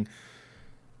leveling.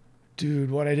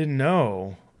 Dude, what I didn't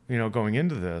know, going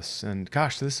into this, and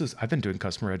gosh, I've been doing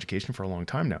customer education for a long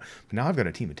time now, but now I've got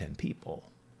a team of 10 people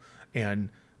and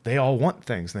they all want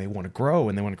things and they want to grow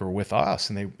and they want to grow with us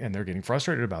and they're getting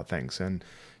frustrated about things. And,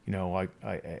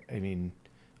 I mean,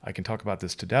 I can talk about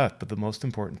this to death, but the most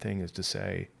important thing is to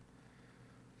say,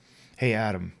 hey,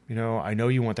 Adam, I know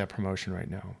you want that promotion right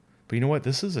now, but you know what?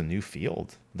 This is a new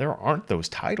field. There aren't those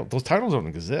titles. Those titles don't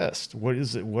exist. What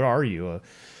is it? What are you?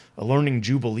 A learning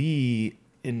jubilee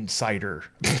insider?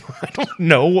 I don't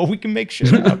know. Well, we can make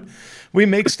shit up. We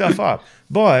make stuff up.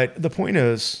 But the point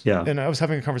is, and I was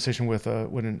having a conversation with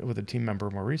a team member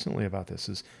more recently about this,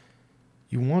 is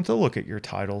you want to look at your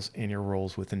titles and your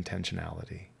roles with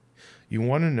intentionality. You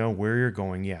want to know where you're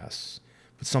going, yes.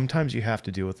 But sometimes you have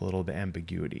to deal with a little bit of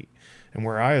ambiguity. And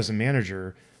where I, as a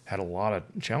manager, had a lot of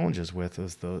challenges with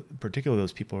is particularly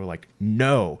those people who are like,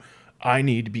 no, I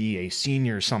need to be a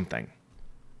senior something.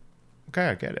 Okay,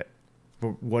 I get it.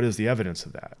 But what is the evidence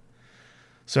of that?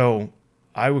 So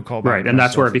I would call back. Right. And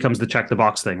that's where it becomes the check the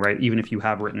box thing, right? Even if you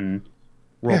have written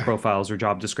role profiles or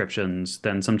job descriptions,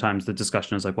 then sometimes the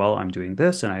discussion is like, well, I'm doing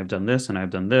this and I have done this and I've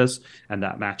done this, and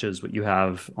that matches what you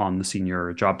have on the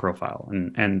senior job profile.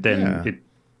 And then it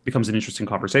becomes an interesting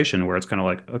conversation where it's kind of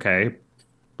like, okay,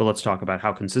 but let's talk about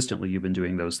how consistently you've been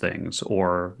doing those things,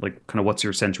 or like kind of what's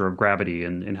your center of gravity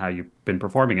and how you've been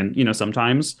performing. And,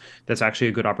 sometimes that's actually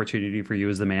a good opportunity for you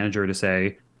as the manager to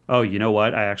say, oh, you know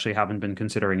what? I actually haven't been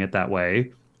considering it that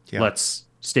way. Yeah. Let's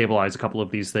stabilize a couple of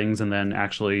these things. And then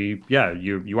actually,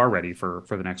 you are ready for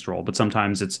the next role. But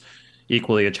sometimes it's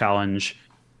equally a challenge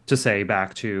to say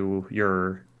back to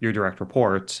your direct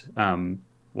report,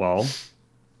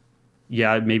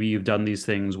 maybe you've done these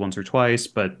things once or twice,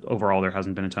 but overall there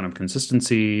hasn't been a ton of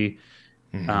consistency.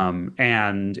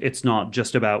 And it's not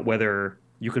just about whether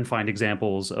you can find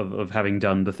examples of having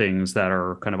done the things that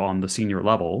are kind of on the senior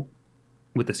level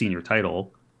with the senior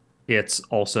title. It's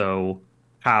also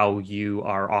how you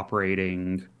are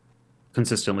operating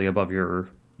consistently above your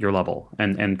level,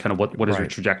 and kind of what does your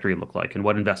trajectory look like, and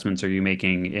what investments are you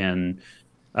making in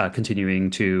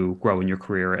continuing to grow in your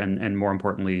career, and more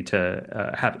importantly,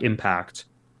 to have impact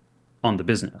on the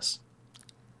business.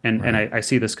 And I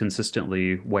see this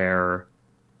consistently where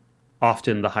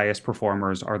often the highest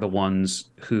performers are the ones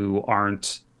who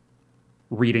aren't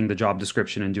reading the job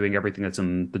description and doing everything that's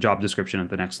in the job description at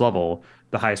the next level.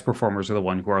 The highest performers are the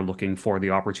ones who are looking for the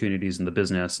opportunities in the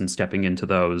business and stepping into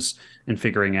those and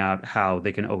figuring out how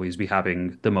they can always be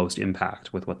having the most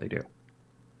impact with what they do.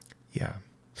 Yeah.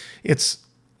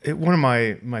 One of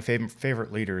my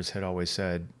favorite leaders had always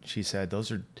said, she said,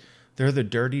 they're the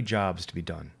dirty jobs to be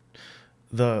done.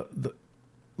 Let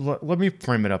me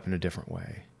frame it up in a different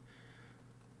way.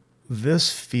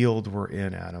 This field we're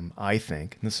in, Adam, I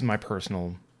think, and this is my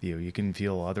personal view, you can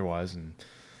feel otherwise and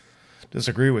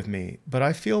disagree with me, but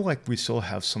I feel like we still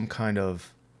have some kind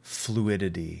of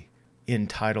fluidity in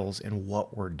titles and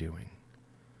what we're doing.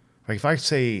 Like if I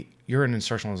say you're an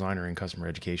instructional designer in customer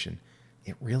education,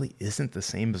 it really isn't the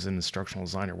same as an instructional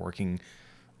designer working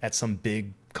at some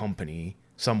big company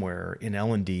somewhere in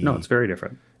L&D. No, it's very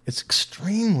different. It's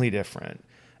extremely different.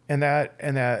 And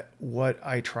that what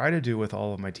I try to do with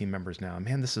all of my team members now,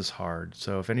 man, this is hard.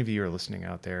 So if any of you are listening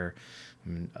out there,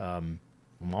 I'm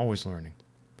always learning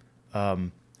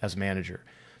as a manager.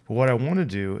 But what I want to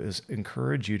do is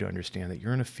encourage you to understand that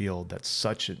you're in a field that's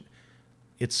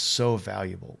it's so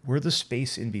valuable. We're the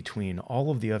space in between all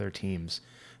of the other teams.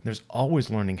 There's always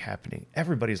learning happening.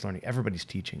 Everybody's learning. Everybody's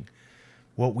teaching.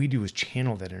 What we do is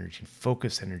channel that energy,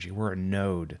 focus energy. We're a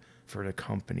node for the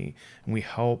company, and we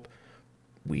help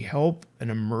an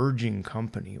emerging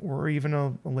company or even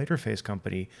a later phase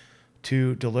company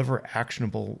to deliver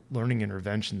actionable learning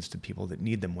interventions to people that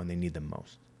need them when they need them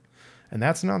most. And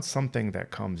that's not something that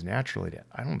comes naturally to,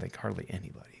 I don't think, hardly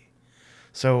anybody.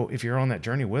 So if you're on that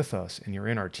journey with us and you're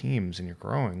in our teams and you're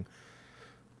growing,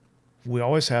 we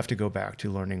always have to go back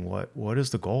to learning what is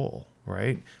the goal,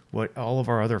 right? What all of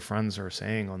our other friends are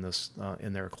saying on this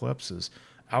in their clips is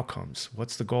outcomes.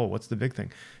 What's the goal? What's the big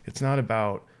thing? It's not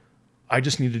about, I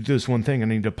just need to do this one thing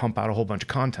and I need to pump out a whole bunch of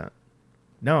content.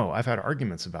 No, I've had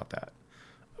arguments about that.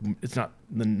 It's not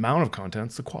the amount of content,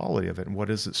 it's the quality of it. And what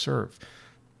does it serve?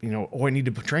 I need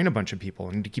to train a bunch of people.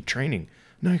 I need to keep training.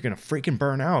 No, you're going to freaking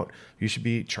burn out. You should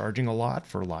be charging a lot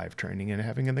for live training and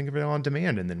having a thing of it on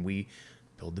demand. And then we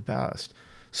build the best.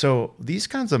 So these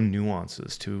kinds of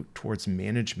nuances towards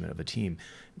management of a team,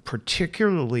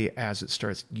 particularly as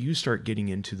you start getting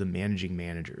into the managing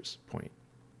managers point,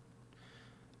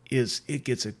 it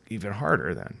gets even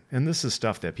harder then. And this is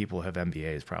stuff that people who have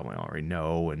MBAs probably already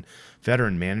know and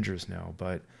veteran managers know.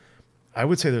 But I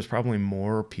would say there's probably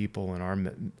more people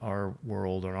in our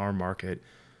world or our market.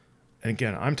 And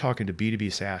again, I'm talking to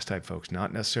B2B SaaS type folks,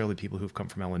 not necessarily people who've come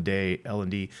from L&D,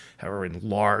 who are in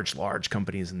large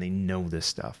companies and they know this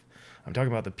stuff. I'm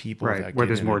talking about the people that where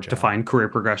there's more defined career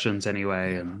progressions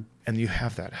anyway, and you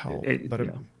have that help.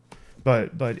 Yeah.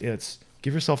 But it's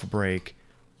give yourself a break,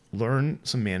 learn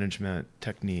some management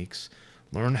techniques,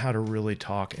 learn how to really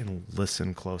talk and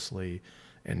listen closely,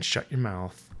 and shut your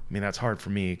mouth. I mean, that's hard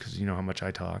for me because you know how much I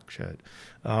talk shit.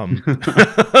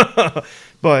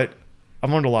 But I've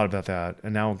learned a lot about that.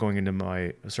 And now going into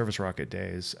my Service Rocket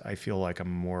days, I feel like I'm a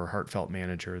more heartfelt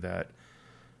manager that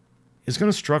is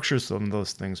going to structure some of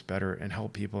those things better and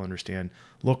help people understand,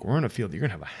 look, we're in a field, you're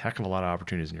going to have a heck of a lot of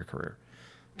opportunities in your career.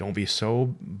 Don't be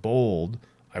so bold.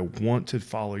 I want to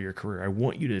follow your career. I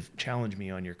want you to challenge me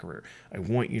on your career. I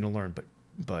want you to learn,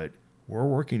 but we're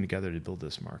working together to build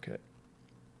this market.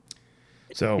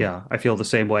 So yeah, I feel the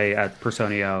same way at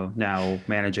Personio now,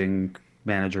 managing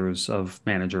managers of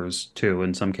managers too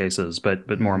in some cases, but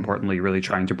more importantly, really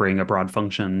trying to bring a broad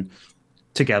function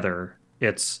together.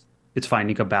 It's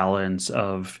finding a balance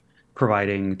of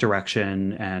providing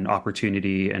direction and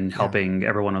opportunity and helping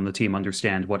everyone on the team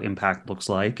understand what impact looks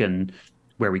like and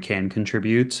where we can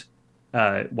contribute,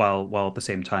 while at the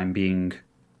same time being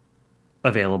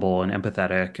available and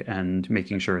empathetic and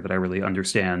making sure that I really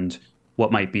understand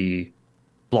what might be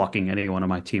blocking anyone on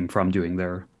my team from doing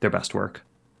their best work.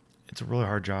 It's a really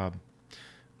hard job.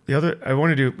 We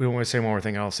want to say one more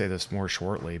thing. I'll say this more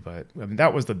shortly, but I mean,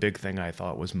 that was the big thing I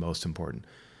thought was most important.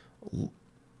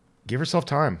 Give yourself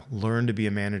time, learn to be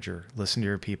a manager, listen to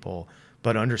your people,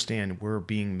 but understand we're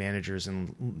being managers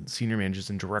and senior managers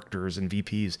and directors and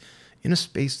VPs in a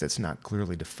space that's not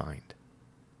clearly defined.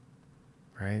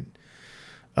 Right.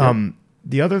 Yep.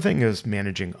 The other thing is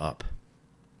managing up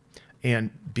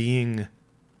and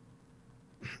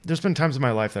there's been times in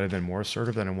my life that I've been more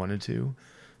assertive than I wanted to,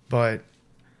 but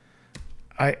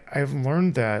I've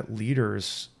learned that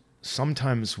leaders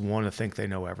sometimes want to think they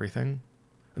know everything.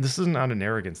 And this is not an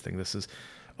arrogance thing. This is,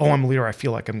 I'm a leader. I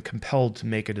feel like I'm compelled to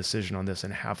make a decision on this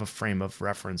and have a frame of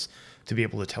reference to be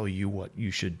able to tell you what you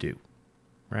should do.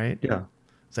 Right? Yeah.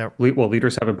 Well,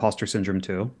 leaders have imposter syndrome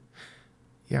too.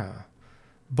 Yeah.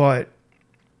 But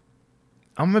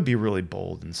I'm going to be really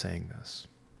bold in saying this.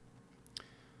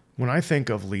 When I think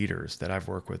of leaders that I've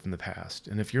worked with in the past,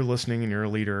 and if you're listening and you're a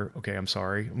leader, okay, I'm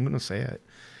sorry, I'm going to say it.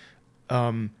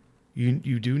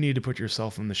 You do need to put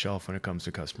yourself on the shelf when it comes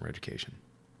to customer education.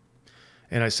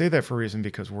 And I say that for a reason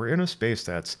because we're in a space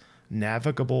that's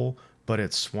navigable, but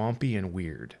it's swampy and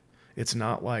weird. It's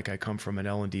not like I come from an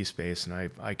L&D space and I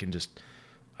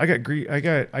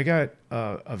got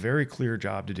a very clear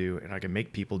job to do and I can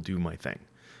make people do my thing.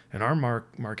 In our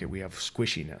market, we have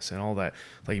squishiness and all that.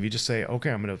 Like if you just say, okay,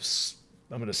 I'm going to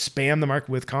spam the market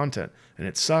with content and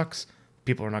it sucks,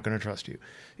 people are not going to trust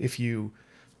you.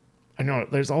 I know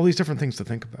there's all these different things to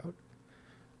think about.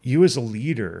 You as a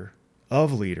leader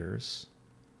of leaders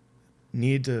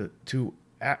need to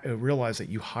realize that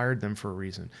you hired them for a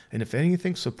reason. And if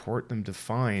anything, support them to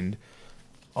find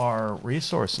our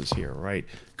resources here, right?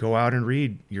 Go out and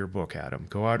read your book, Adam.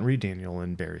 Go out and read Daniel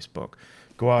and Barry's book.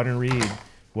 Go out and read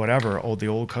whatever, the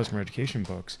old customer education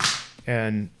books.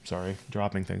 And sorry,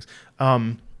 dropping things.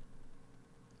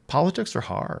 Politics are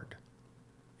hard.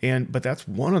 But that's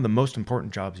one of the most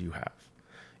important jobs you have,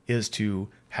 is to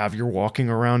have your walking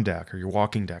around deck or your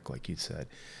walking deck, like you said,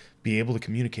 be able to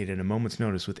communicate at a moment's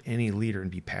notice with any leader and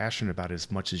be passionate about it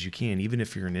as much as you can, even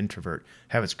if you're an introvert,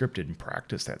 have it scripted and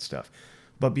practice that stuff.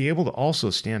 But be able to also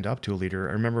stand up to a leader.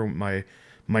 I remember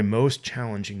my most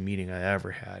challenging meeting I ever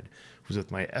had was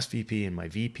with my SVP and my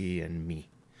VP and me.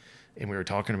 And we were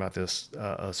talking about this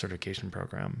certification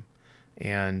program.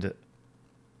 And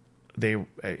they were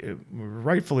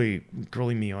rightfully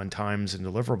grilling me on times and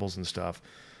deliverables and stuff.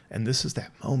 And this is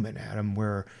that moment, Adam,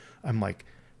 where I'm like,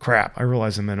 crap, I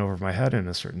realize I'm in over my head in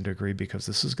a certain degree because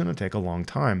this is going to take a long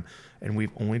time. And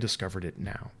we've only discovered it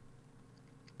now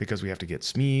because we have to get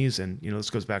SMEs. And,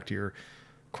 this goes back to your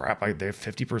crap. They have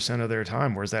 50% of their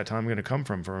time. Where's that time going to come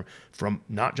from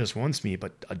not just one SME,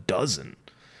 but a dozen?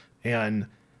 And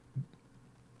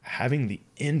having the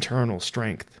internal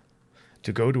strength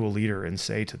to go to a leader and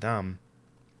say to them,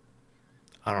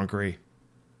 I don't agree,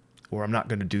 or I'm not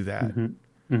going to do that,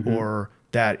 or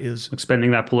that is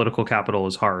Expending that political capital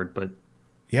is hard, but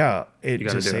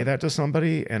to say that to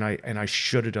somebody, and I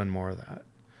should have done more of that,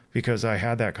 because I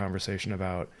had that conversation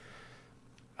about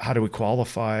how do we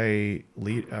qualify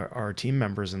our team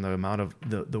members and the amount of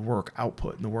the work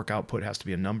output, and the work output has to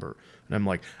be a number. And I'm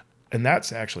like, and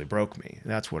that's actually broke me.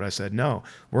 That's what I said. No,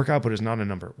 work output is not a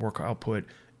number. Work output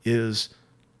is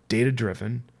data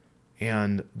driven.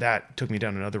 And that took me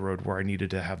down another road where I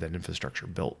needed to have that infrastructure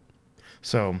built.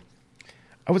 So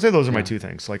I would say those are my two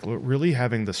things, like really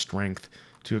having the strength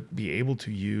to be able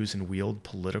to use and wield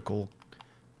political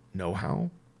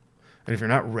know-how. And if you're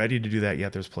not ready to do that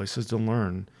yet, there's places to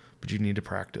learn, but you need to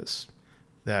practice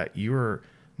that you're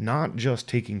not just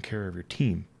taking care of your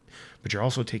team, but you're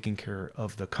also taking care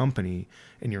of the company,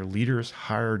 and your leaders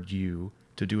hired you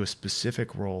to do a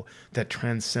specific role that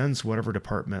transcends whatever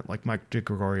department. Like Mike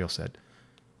DiGregorio said,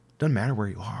 doesn't matter where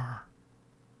you are.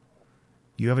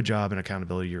 You have a job and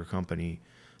accountability to your company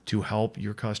to help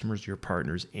your customers, your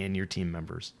partners, and your team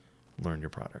members learn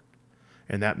your product.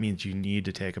 And that means you need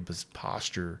to take a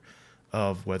posture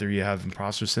of whether you have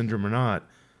imposter syndrome or not,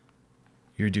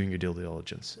 you're doing your due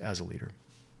diligence as a leader.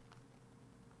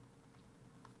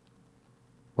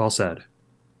 Well said.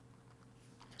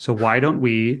 So why don't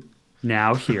we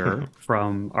now hear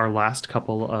from our last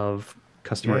couple of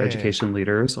customer education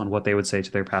leaders on what they would say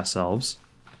to their past selves,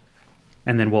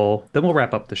 and then we'll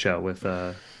wrap up the show with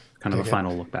kind of a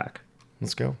final look back.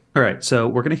 Let's go. All right, so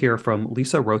we're going to hear from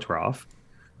Lisa Rotroff.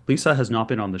 Lisa has not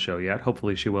been on the show yet.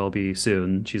 Hopefully she will be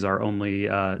soon. She's our only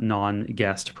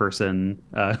non-guest person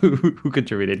who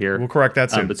contributed here. We'll correct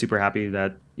that soon. But super happy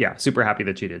that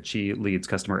she did. She leads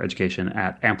customer education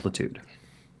at Amplitude.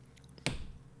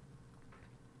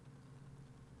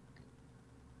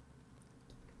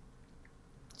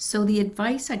 So the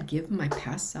advice I'd give my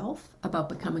past self about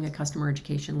becoming a customer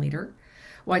education leader,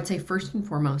 well, I'd say first and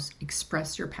foremost,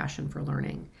 express your passion for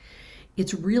learning.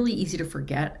 It's really easy to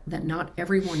forget that not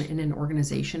everyone in an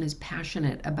organization is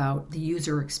passionate about the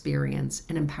user experience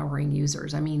and empowering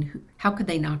users. I mean, how could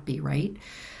they not be, right?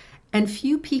 And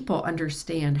few people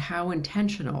understand how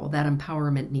intentional that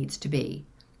empowerment needs to be.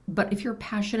 But if you're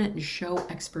passionate and show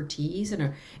expertise in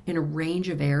a range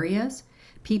of areas,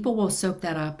 people will soak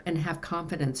that up and have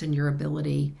confidence in your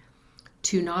ability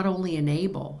to not only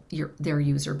enable their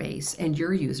user base and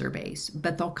your user base,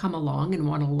 but they'll come along and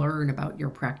want to learn about your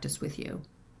practice with you.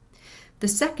 The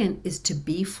second is to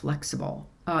be flexible.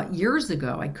 Years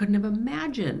ago, I couldn't have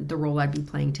imagined the role I'd be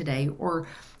playing today, or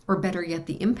better yet,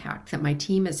 the impact that my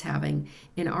team is having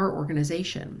in our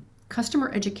organization.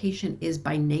 Customer education is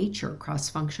by nature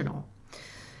cross-functional,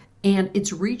 and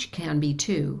its reach can be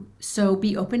too. So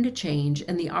be open to change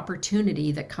and the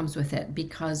opportunity that comes with it,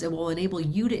 because it will enable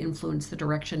you to influence the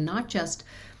direction not just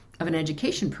of an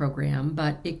education program,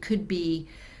 but it could be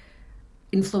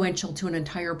influential to an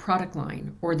entire product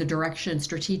line or the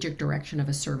strategic direction of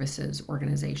a services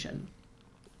organization.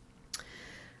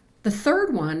 The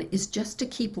third one is just to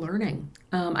keep learning.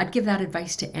 I'd give that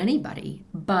advice to anybody,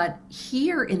 but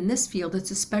here in this field, it's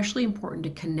especially important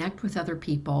to connect with other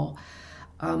people,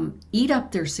 eat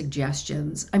up their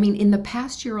suggestions. I mean, in the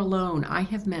past year alone, I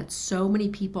have met so many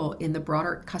people in the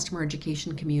broader customer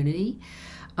education community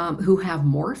who have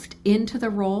morphed into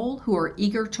the role, who are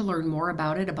eager to learn more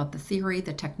about it, about the theory,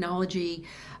 the technology,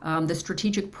 the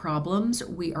strategic problems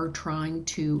we are trying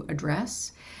to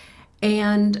address.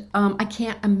 And I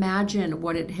can't imagine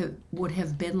what it would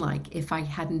have been like if I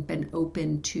hadn't been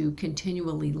open to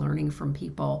continually learning from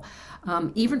people,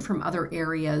 even from other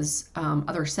areas,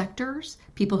 other sectors,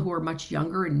 people who are much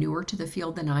younger and newer to the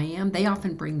field than I am. They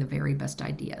often bring the very best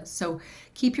ideas. So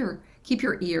keep your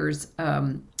ears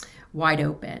wide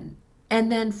open. And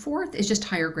then fourth is just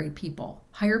hire great people.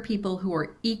 Hire people who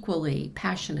are equally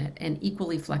passionate and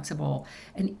equally flexible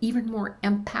and even more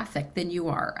empathic than you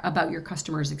are about your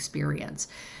customer's experience.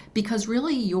 Because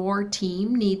really your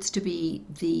team needs to be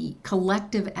the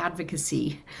collective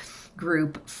advocacy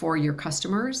group for your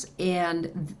customers.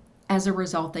 And as a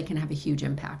result, they can have a huge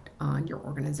impact on your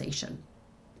organization.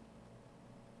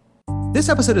 This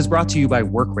episode is brought to you by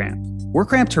WorkRamp.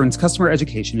 WorkRamp turns customer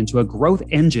education into a growth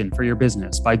engine for your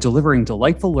business by delivering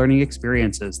delightful learning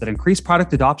experiences that increase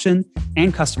product adoption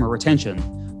and customer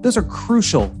retention. Those are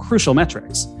crucial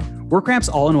metrics. WorkRamp's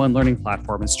all-in-one learning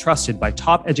platform is trusted by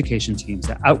top education teams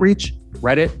at Outreach,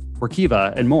 Reddit,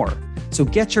 Workiva, and more. So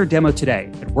get your demo today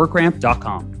at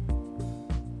workramp.com.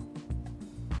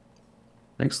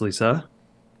 Thanks, Lisa.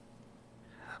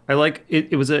 I like it.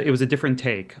 It was a different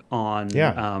take on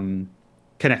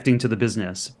connecting to the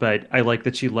business. But I like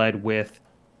that she led with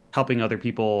helping other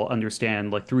people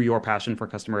understand, like through your passion for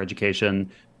customer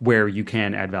education, where you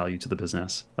can add value to the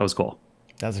business. That was cool.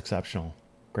 That's exceptional.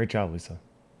 Great job, Lisa.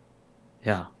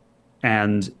 Yeah.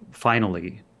 And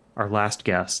finally, our last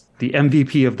guest, the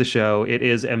MVP of the show. It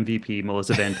is MVP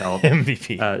Melissa Van Pelt.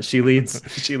 MVP.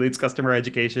 She leads customer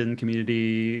education,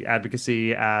 community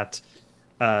advocacy at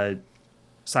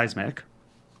Seismic,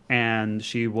 and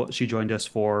she joined us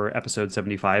for episode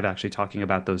 75, actually talking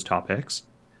about those topics.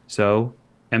 So,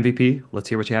 MVP, let's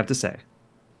hear what you have to say.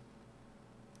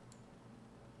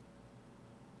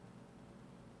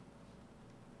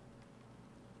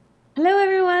 Hello,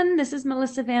 everyone. This is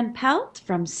Melissa Van Pelt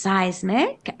from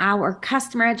Seismic. Our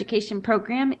customer education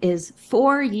program is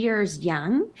 4 years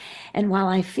young. And while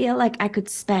I feel like I could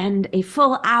spend a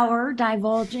full hour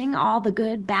divulging all the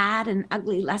good, bad, and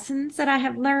ugly lessons that I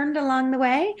have learned along the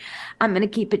way, I'm going to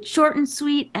keep it short and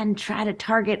sweet and try to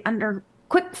target under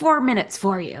quick 4 minutes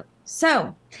for you.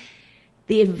 So,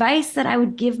 the advice that I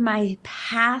would give my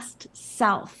past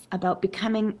self about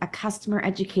becoming a customer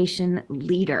education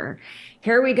leader.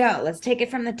 Here we go. Let's take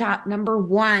it from the top. Number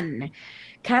 1,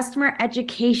 customer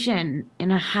education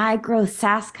in a high growth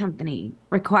SaaS company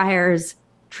requires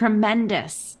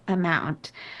tremendous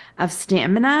amount of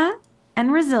stamina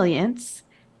and resilience,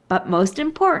 but most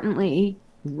importantly,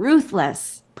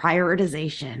 ruthless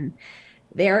prioritization.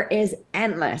 There is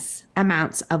endless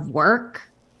amounts of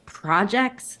work,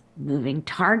 projects, moving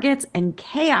targets, and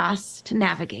chaos to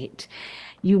navigate.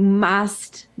 You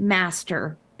must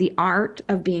master the art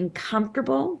of being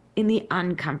comfortable in the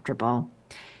uncomfortable.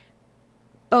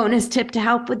 Bonus tip to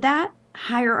help with that: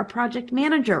 hire a project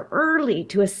manager early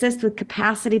to assist with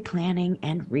capacity planning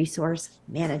and resource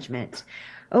management.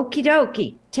 Okie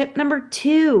dokie. Tip number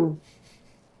 2,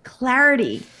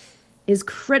 clarity is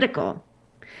critical.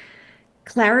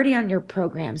 Clarity on your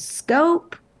program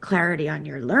scope, clarity on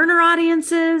your learner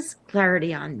audiences,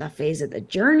 clarity on the phase of the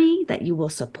journey that you will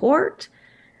support,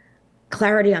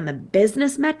 clarity on the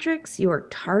business metrics you are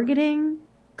targeting,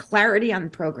 clarity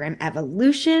on program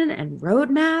evolution and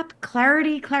roadmap,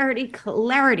 clarity, clarity,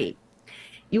 clarity.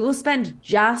 You will spend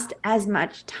just as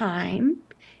much time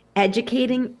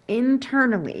educating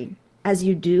internally as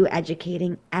you do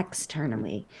educating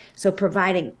externally. So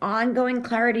providing ongoing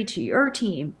clarity to your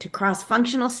team, to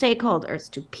cross-functional stakeholders,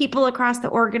 to people across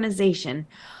the organization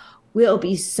will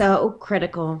be so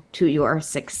critical to your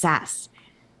success.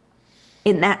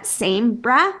 In that same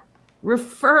breath,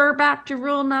 refer back to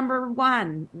rule number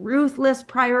 1, ruthless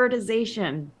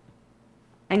prioritization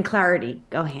and clarity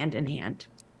go hand in hand.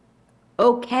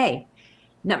 Okay,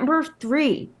 number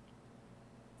 3,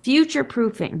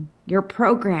 future-proofing your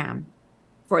program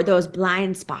for those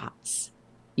blind spots.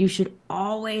 You should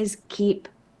always keep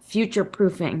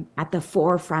future-proofing at the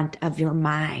forefront of your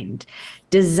mind.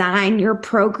 Design your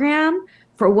program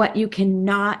for what you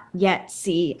cannot yet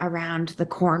see around the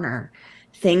corner.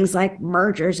 Things like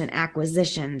mergers and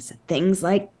acquisitions, things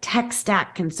like tech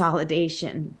stack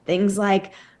consolidation, things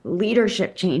like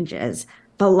leadership changes,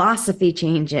 philosophy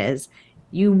changes.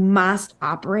 You must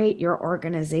operate your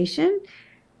organization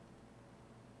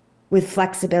with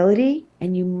flexibility,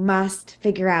 and you must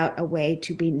figure out a way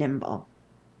to be nimble.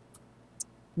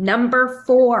 Number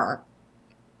 4,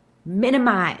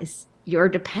 minimize your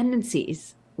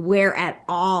dependencies where at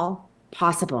all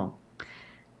possible.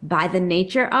 By the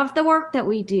nature of the work that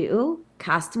we do,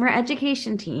 customer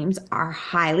education teams are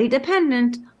highly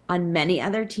dependent on many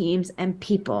other teams and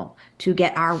people to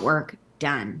get our work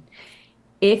done.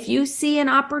 If you see an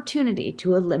opportunity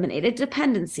to eliminate a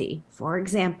dependency, for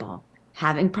example,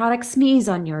 having product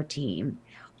SMEs on your team,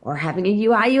 or having a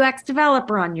UI UX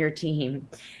developer on your team,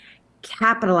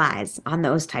 capitalize on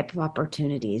those type of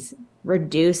opportunities.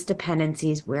 Reduce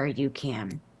dependencies where you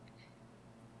can.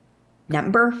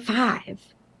 Number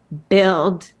 5,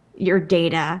 build your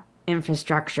data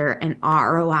infrastructure and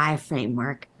ROI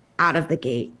framework out of the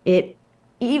gate.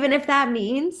 Even if that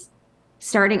means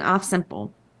starting off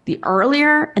simple. The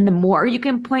earlier and the more you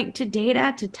can point to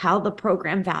data to tell the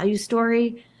program value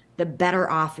story, the better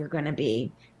off you're going to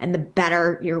be, and the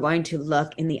better you're going to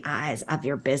look in the eyes of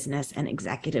your business and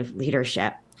executive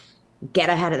leadership. Get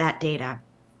ahead of that data.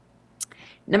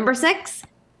 Number 6,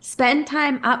 spend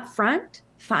time up front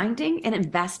finding and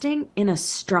investing in a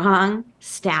strong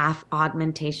staff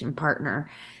augmentation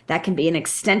partner that can be an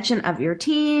extension of your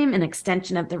team, an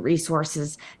extension of the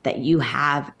resources that you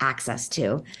have access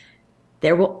to.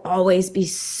 There will always be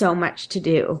so much to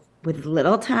do with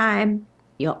little time.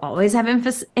 You'll always have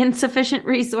insufficient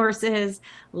resources.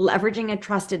 Leveraging a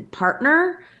trusted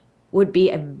partner would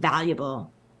be a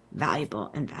valuable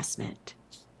investment.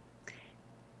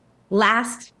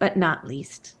 Last but not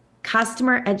least,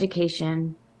 customer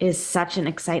education is such an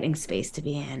exciting space to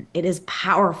be in. It is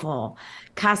powerful.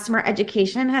 Customer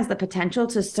education has the potential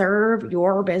to serve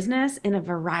your business in a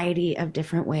variety of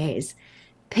different ways.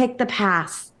 Pick the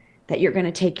paths that you're going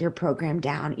to take your program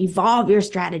down, evolve your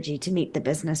strategy to meet the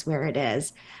business where it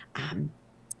is.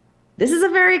 This is a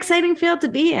very exciting field to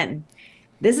be in.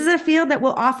 This is a field that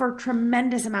will offer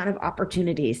tremendous amount of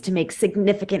opportunities to make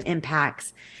significant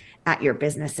impacts at your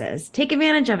businesses. Take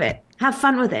advantage of it. Have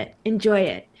fun with it. Enjoy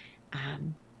it.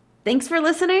 Thanks for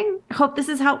listening. I hope this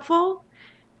is helpful.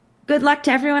 Good luck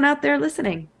to everyone out there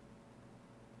listening.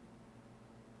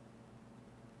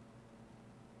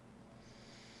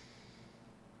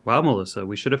 Wow, Melissa,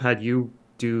 we should have had you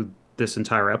do this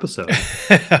entire episode.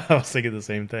 I was thinking the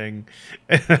same thing.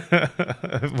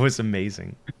 It was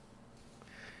amazing.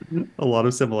 A lot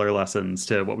of similar lessons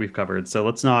to what we've covered. So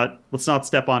let's not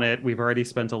step on it. We've already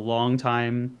spent a long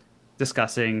time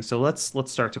discussing. So let's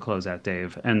start to close out,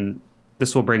 Dave. And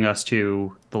this will bring us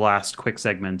to the last quick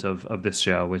segment of this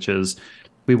show, which is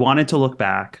we wanted to look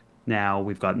back. Now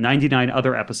we've got 99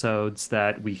 other episodes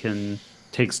that we can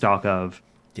take stock of.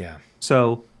 Yeah.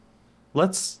 So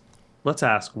let's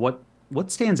ask what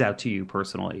stands out to you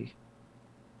personally?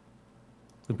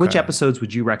 Which episodes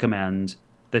would you recommend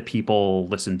that people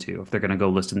listen to if they're going to go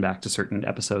listen back to certain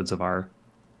episodes of our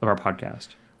podcast?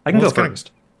 I can go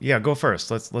first. Yeah, go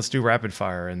first. Let's do rapid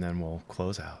fire and then we'll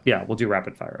close out. Yeah, we'll do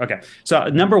rapid fire. Okay. So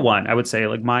number one, I would say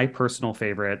like my personal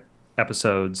favorite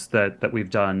episodes that we've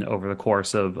done over the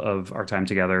course of our time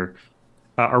together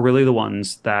are really the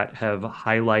ones that have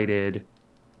highlighted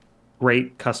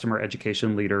great customer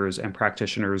education leaders and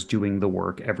practitioners doing the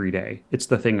work every day. It's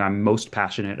the thing I'm most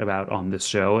passionate about on this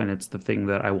show, and it's the thing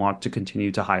that I want to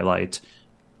continue to highlight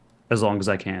as long as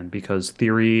I can, because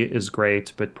theory is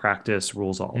great, but practice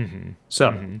rules all.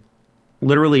 So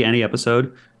literally any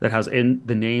episode that has in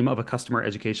the name of a customer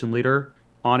education leader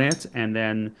on it, and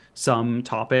then some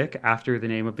topic after the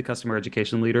name of the customer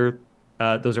education leader,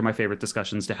 those are my favorite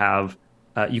discussions to have.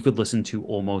 You could listen to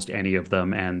almost any of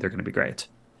them, and they're going to be great.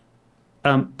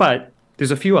 But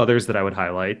there's a few others that I would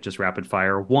highlight, just rapid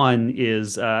fire. One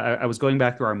is I was going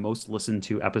back through our most listened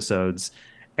to episodes,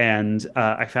 and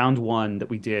I found one that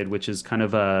we did, which is kind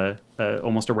of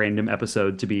almost a random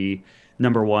episode to be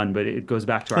number one, but it goes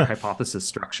back to our hypothesis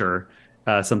structure,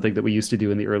 something that we used to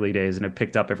do in the early days and have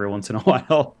picked up every once in a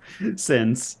while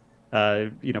since,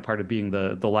 part of being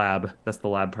the lab. That's the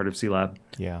lab part of CELab.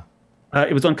 Yeah.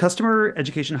 It was on customer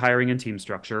education, hiring, and team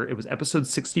structure. It was episode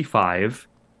 65.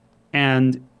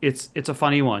 And it's a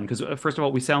funny one because, first of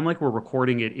all, we sound like we're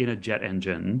recording it in a jet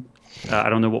engine. I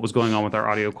don't know what was going on with our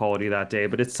audio quality that day,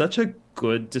 but it's such a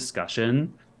good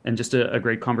discussion and just a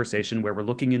great conversation where we're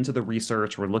looking into the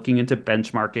research, we're looking into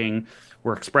benchmarking,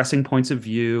 we're expressing points of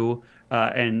view.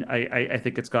 And I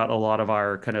think it's got a lot of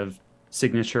our kind of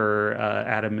signature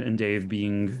Adam and Dave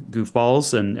being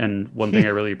goofballs. And one thing I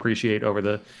really appreciate over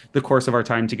the course of our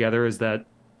time together is that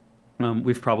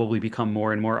we've probably become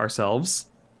more and more ourselves.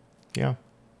 Yeah.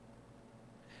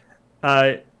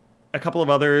 A couple of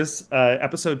others,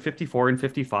 episode 54 and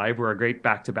 55 were a great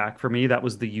back-to-back for me. That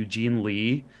was the Eugene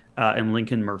Lee and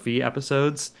Lincoln Murphy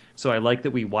episodes. So I like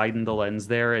that we widened the lens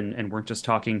there and weren't just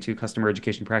talking to customer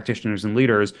education practitioners and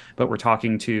leaders, but we're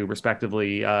talking to,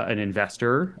 respectively, an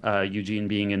investor, Eugene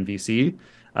being in VC,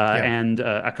 and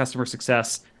a customer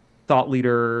success thought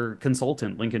leader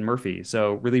consultant, Lincoln Murphy.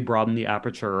 So really broaden the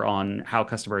aperture on how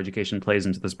customer education plays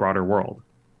into this broader world.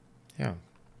 Yeah.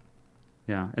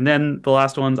 Yeah. And then the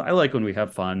last ones, I like when we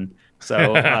have fun. So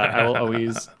I will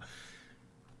always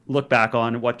look back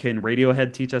on what can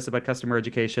Radiohead teach us about customer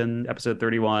education, episode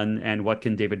 31, and what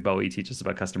can David Bowie teach us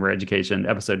about customer education,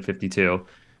 episode 52.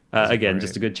 Again,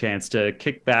 just a good chance to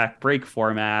kick back, break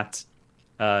format,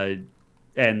 and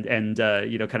kind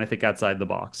of think outside the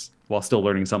box while still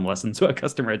learning some lessons about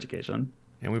customer education.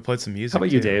 And we played some music. How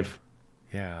about you, Dave?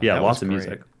 Yeah, lots of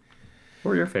music. What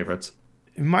were your favorites?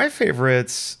 My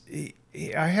favorites,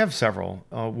 I have several.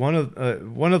 One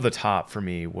of the top for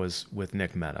me was with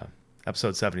Nick Mehta,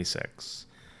 episode 76.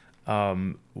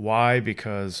 Why?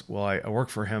 Because, well, I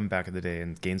worked for him back in the day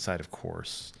in Gainside, of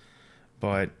course.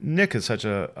 But Nick is such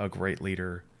a great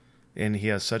leader, and he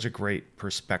has such a great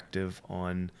perspective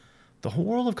on the whole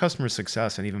world of customer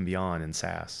success and even beyond in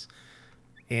SaaS.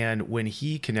 And when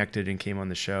he connected and came on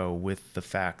the show with the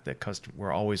fact that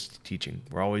we're always teaching,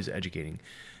 we're always educating,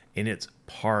 and it's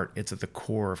at the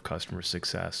core of customer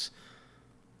success.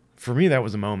 For me, that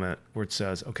was a moment where it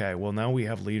says, okay, well, now we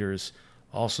have leaders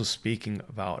also speaking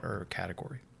about our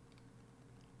category.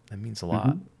 That means a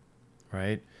lot,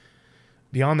 right?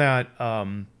 Beyond that,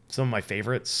 some of my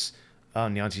favorites,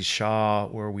 Nyanti Shah,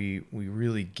 where we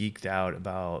really geeked out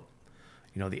about,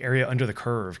 the area under the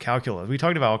curve, calculus. We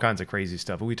talked about all kinds of crazy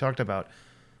stuff, but we talked about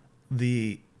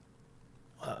the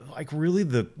really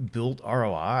the built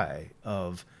ROI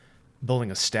of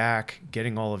building a stack,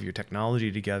 getting all of your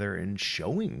technology together, and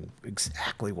showing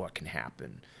exactly what can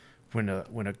happen when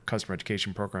a customer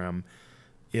education program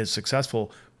is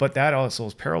successful. But that also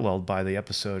is paralleled by the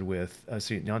episode with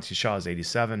Nyanti Shah is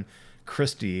 87,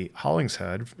 Christy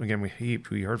Hollingshead. Again, we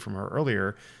heard from her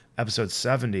earlier, episode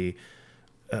 70.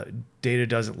 Data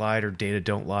doesn't lie, or data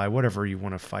don't lie. Whatever you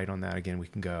want to fight on that, again, we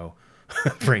can go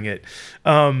bring it.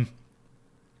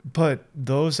 But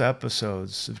those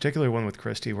episodes, particularly one with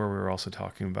Christy, where we were also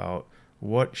talking about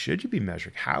what should you be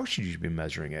measuring, how should you be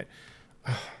measuring it,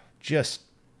 just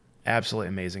absolutely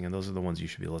amazing. And those are the ones you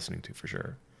should be listening to for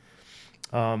sure.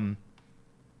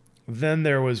 Then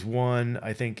there was one,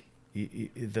 I think,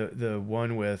 the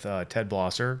one with Ted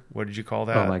Blosser. What did you call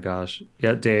that? Oh my gosh.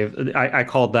 Yeah, Dave. I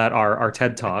called that our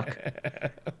TED Talk.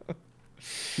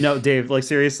 No, Dave, like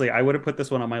seriously, I would have put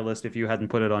this one on my list if you hadn't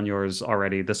put it on yours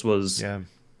already. This was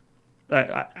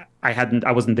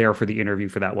I wasn't there for the interview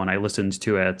for that one. I listened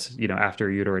to it, after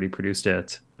you'd already produced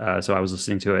it. So I was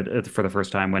listening to it for the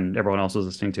first time when everyone else was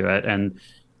listening to it, and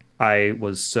I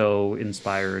was so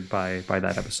inspired by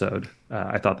that episode.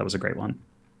 I thought that was a great one.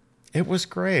 It was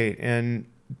great, and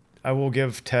I will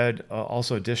give Ted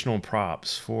also additional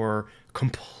props for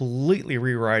completely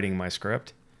rewriting my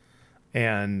script,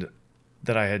 and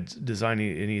that I had designed.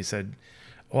 And he said,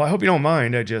 "Well, I hope you don't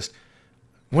mind. I just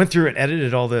went through and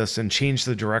edited all this and changed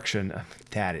the direction."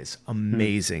 That is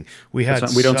amazing. We don't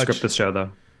script this show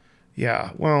though.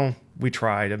 Yeah, well, we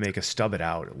try to make a stub it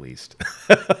out at least.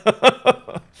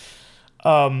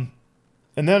 And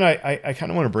then I kind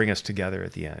of want to bring us together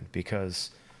at the end,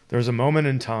 because there's a moment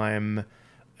in time,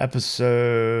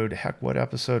 what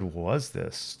episode was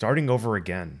this? Starting over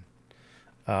again.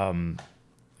 I'll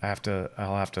have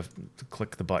to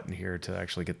click the button here to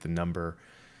actually get the number.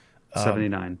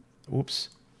 79. Oops,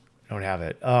 I don't have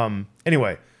it.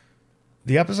 Anyway,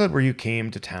 the episode where you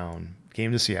came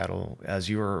to Seattle as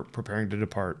you were preparing to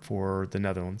depart for the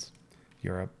Netherlands,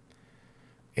 Europe.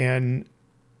 And,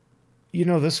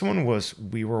 this one was,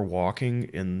 we were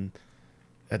walking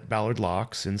at Ballard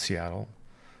Locks in Seattle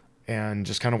and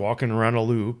just kind of walking around a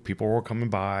loop. People were coming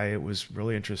by. It was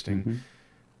really interesting. Mm-hmm.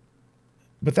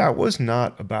 But that was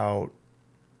not about,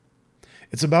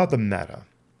 it's about the meta.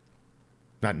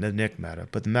 Not the Nick meta,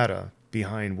 but the meta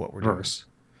behind what we're doing.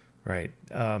 Right.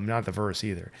 Not the verse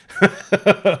either.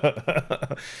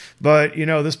 But,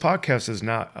 this podcast is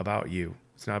not about you.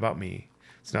 It's not about me.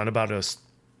 It's not about us,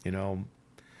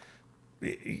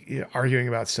 arguing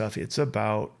about stuff. It's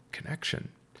about connection.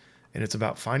 And it's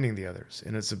about finding the others.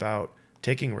 And it's about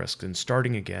taking risks and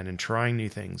starting again and trying new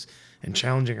things and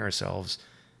challenging ourselves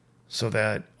so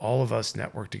that all of us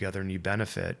network together and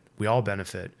we all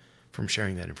benefit from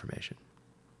sharing that information.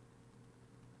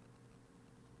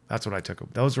 That's what I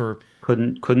took. Those were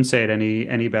couldn't say it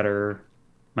any better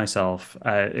myself.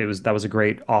 That was a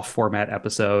great off format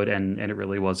episode, and it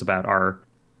really was about our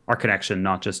connection,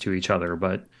 not just to each other,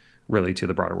 but really to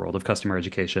the broader world of customer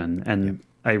education. And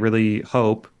I really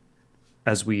hope,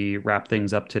 as we wrap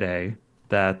things up today,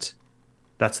 that's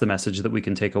the message that we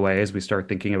can take away as we start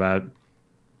thinking about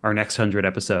our next 100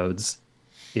 episodes,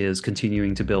 is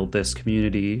continuing to build this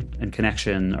community and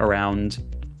connection around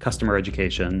customer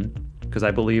education. Because I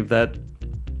believe that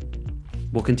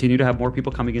we'll continue to have more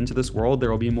people coming into this world. There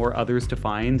will be more others to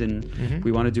find, and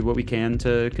we want to do what we can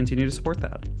to continue to support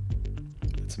that.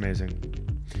 It's amazing.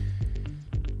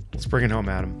 Let's bring it home,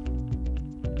 Adam.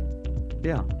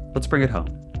 Yeah, let's bring it home.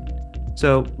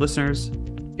 So, listeners,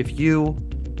 if you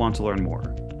want to learn more,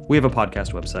 we have a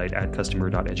podcast website at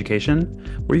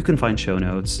customer.education where you can find show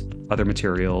notes, other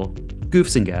material,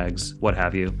 goofs and gags, what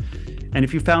have you. And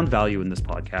if you found value in this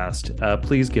podcast,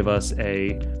 please give us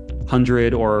a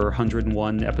 100 or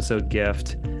 101 episode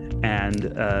gift, and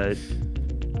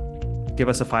give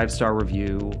us a 5-star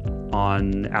review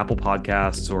on Apple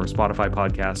Podcasts or Spotify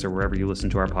Podcasts or wherever you listen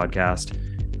to our podcast.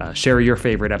 Share your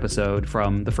favorite episode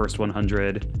from the first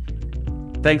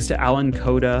 100. Thanks to Alan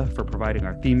Coda for providing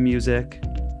our theme music,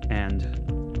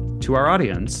 and to our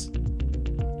audience,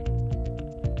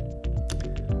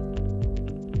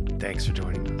 thanks for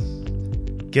joining us.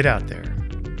 Get out there,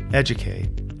 educate,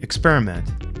 experiment,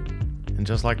 and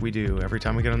just like we do every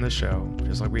time we get on this show,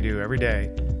 just like we do every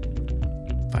day,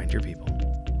 find your people.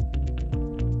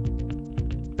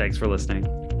 Thanks for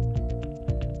listening.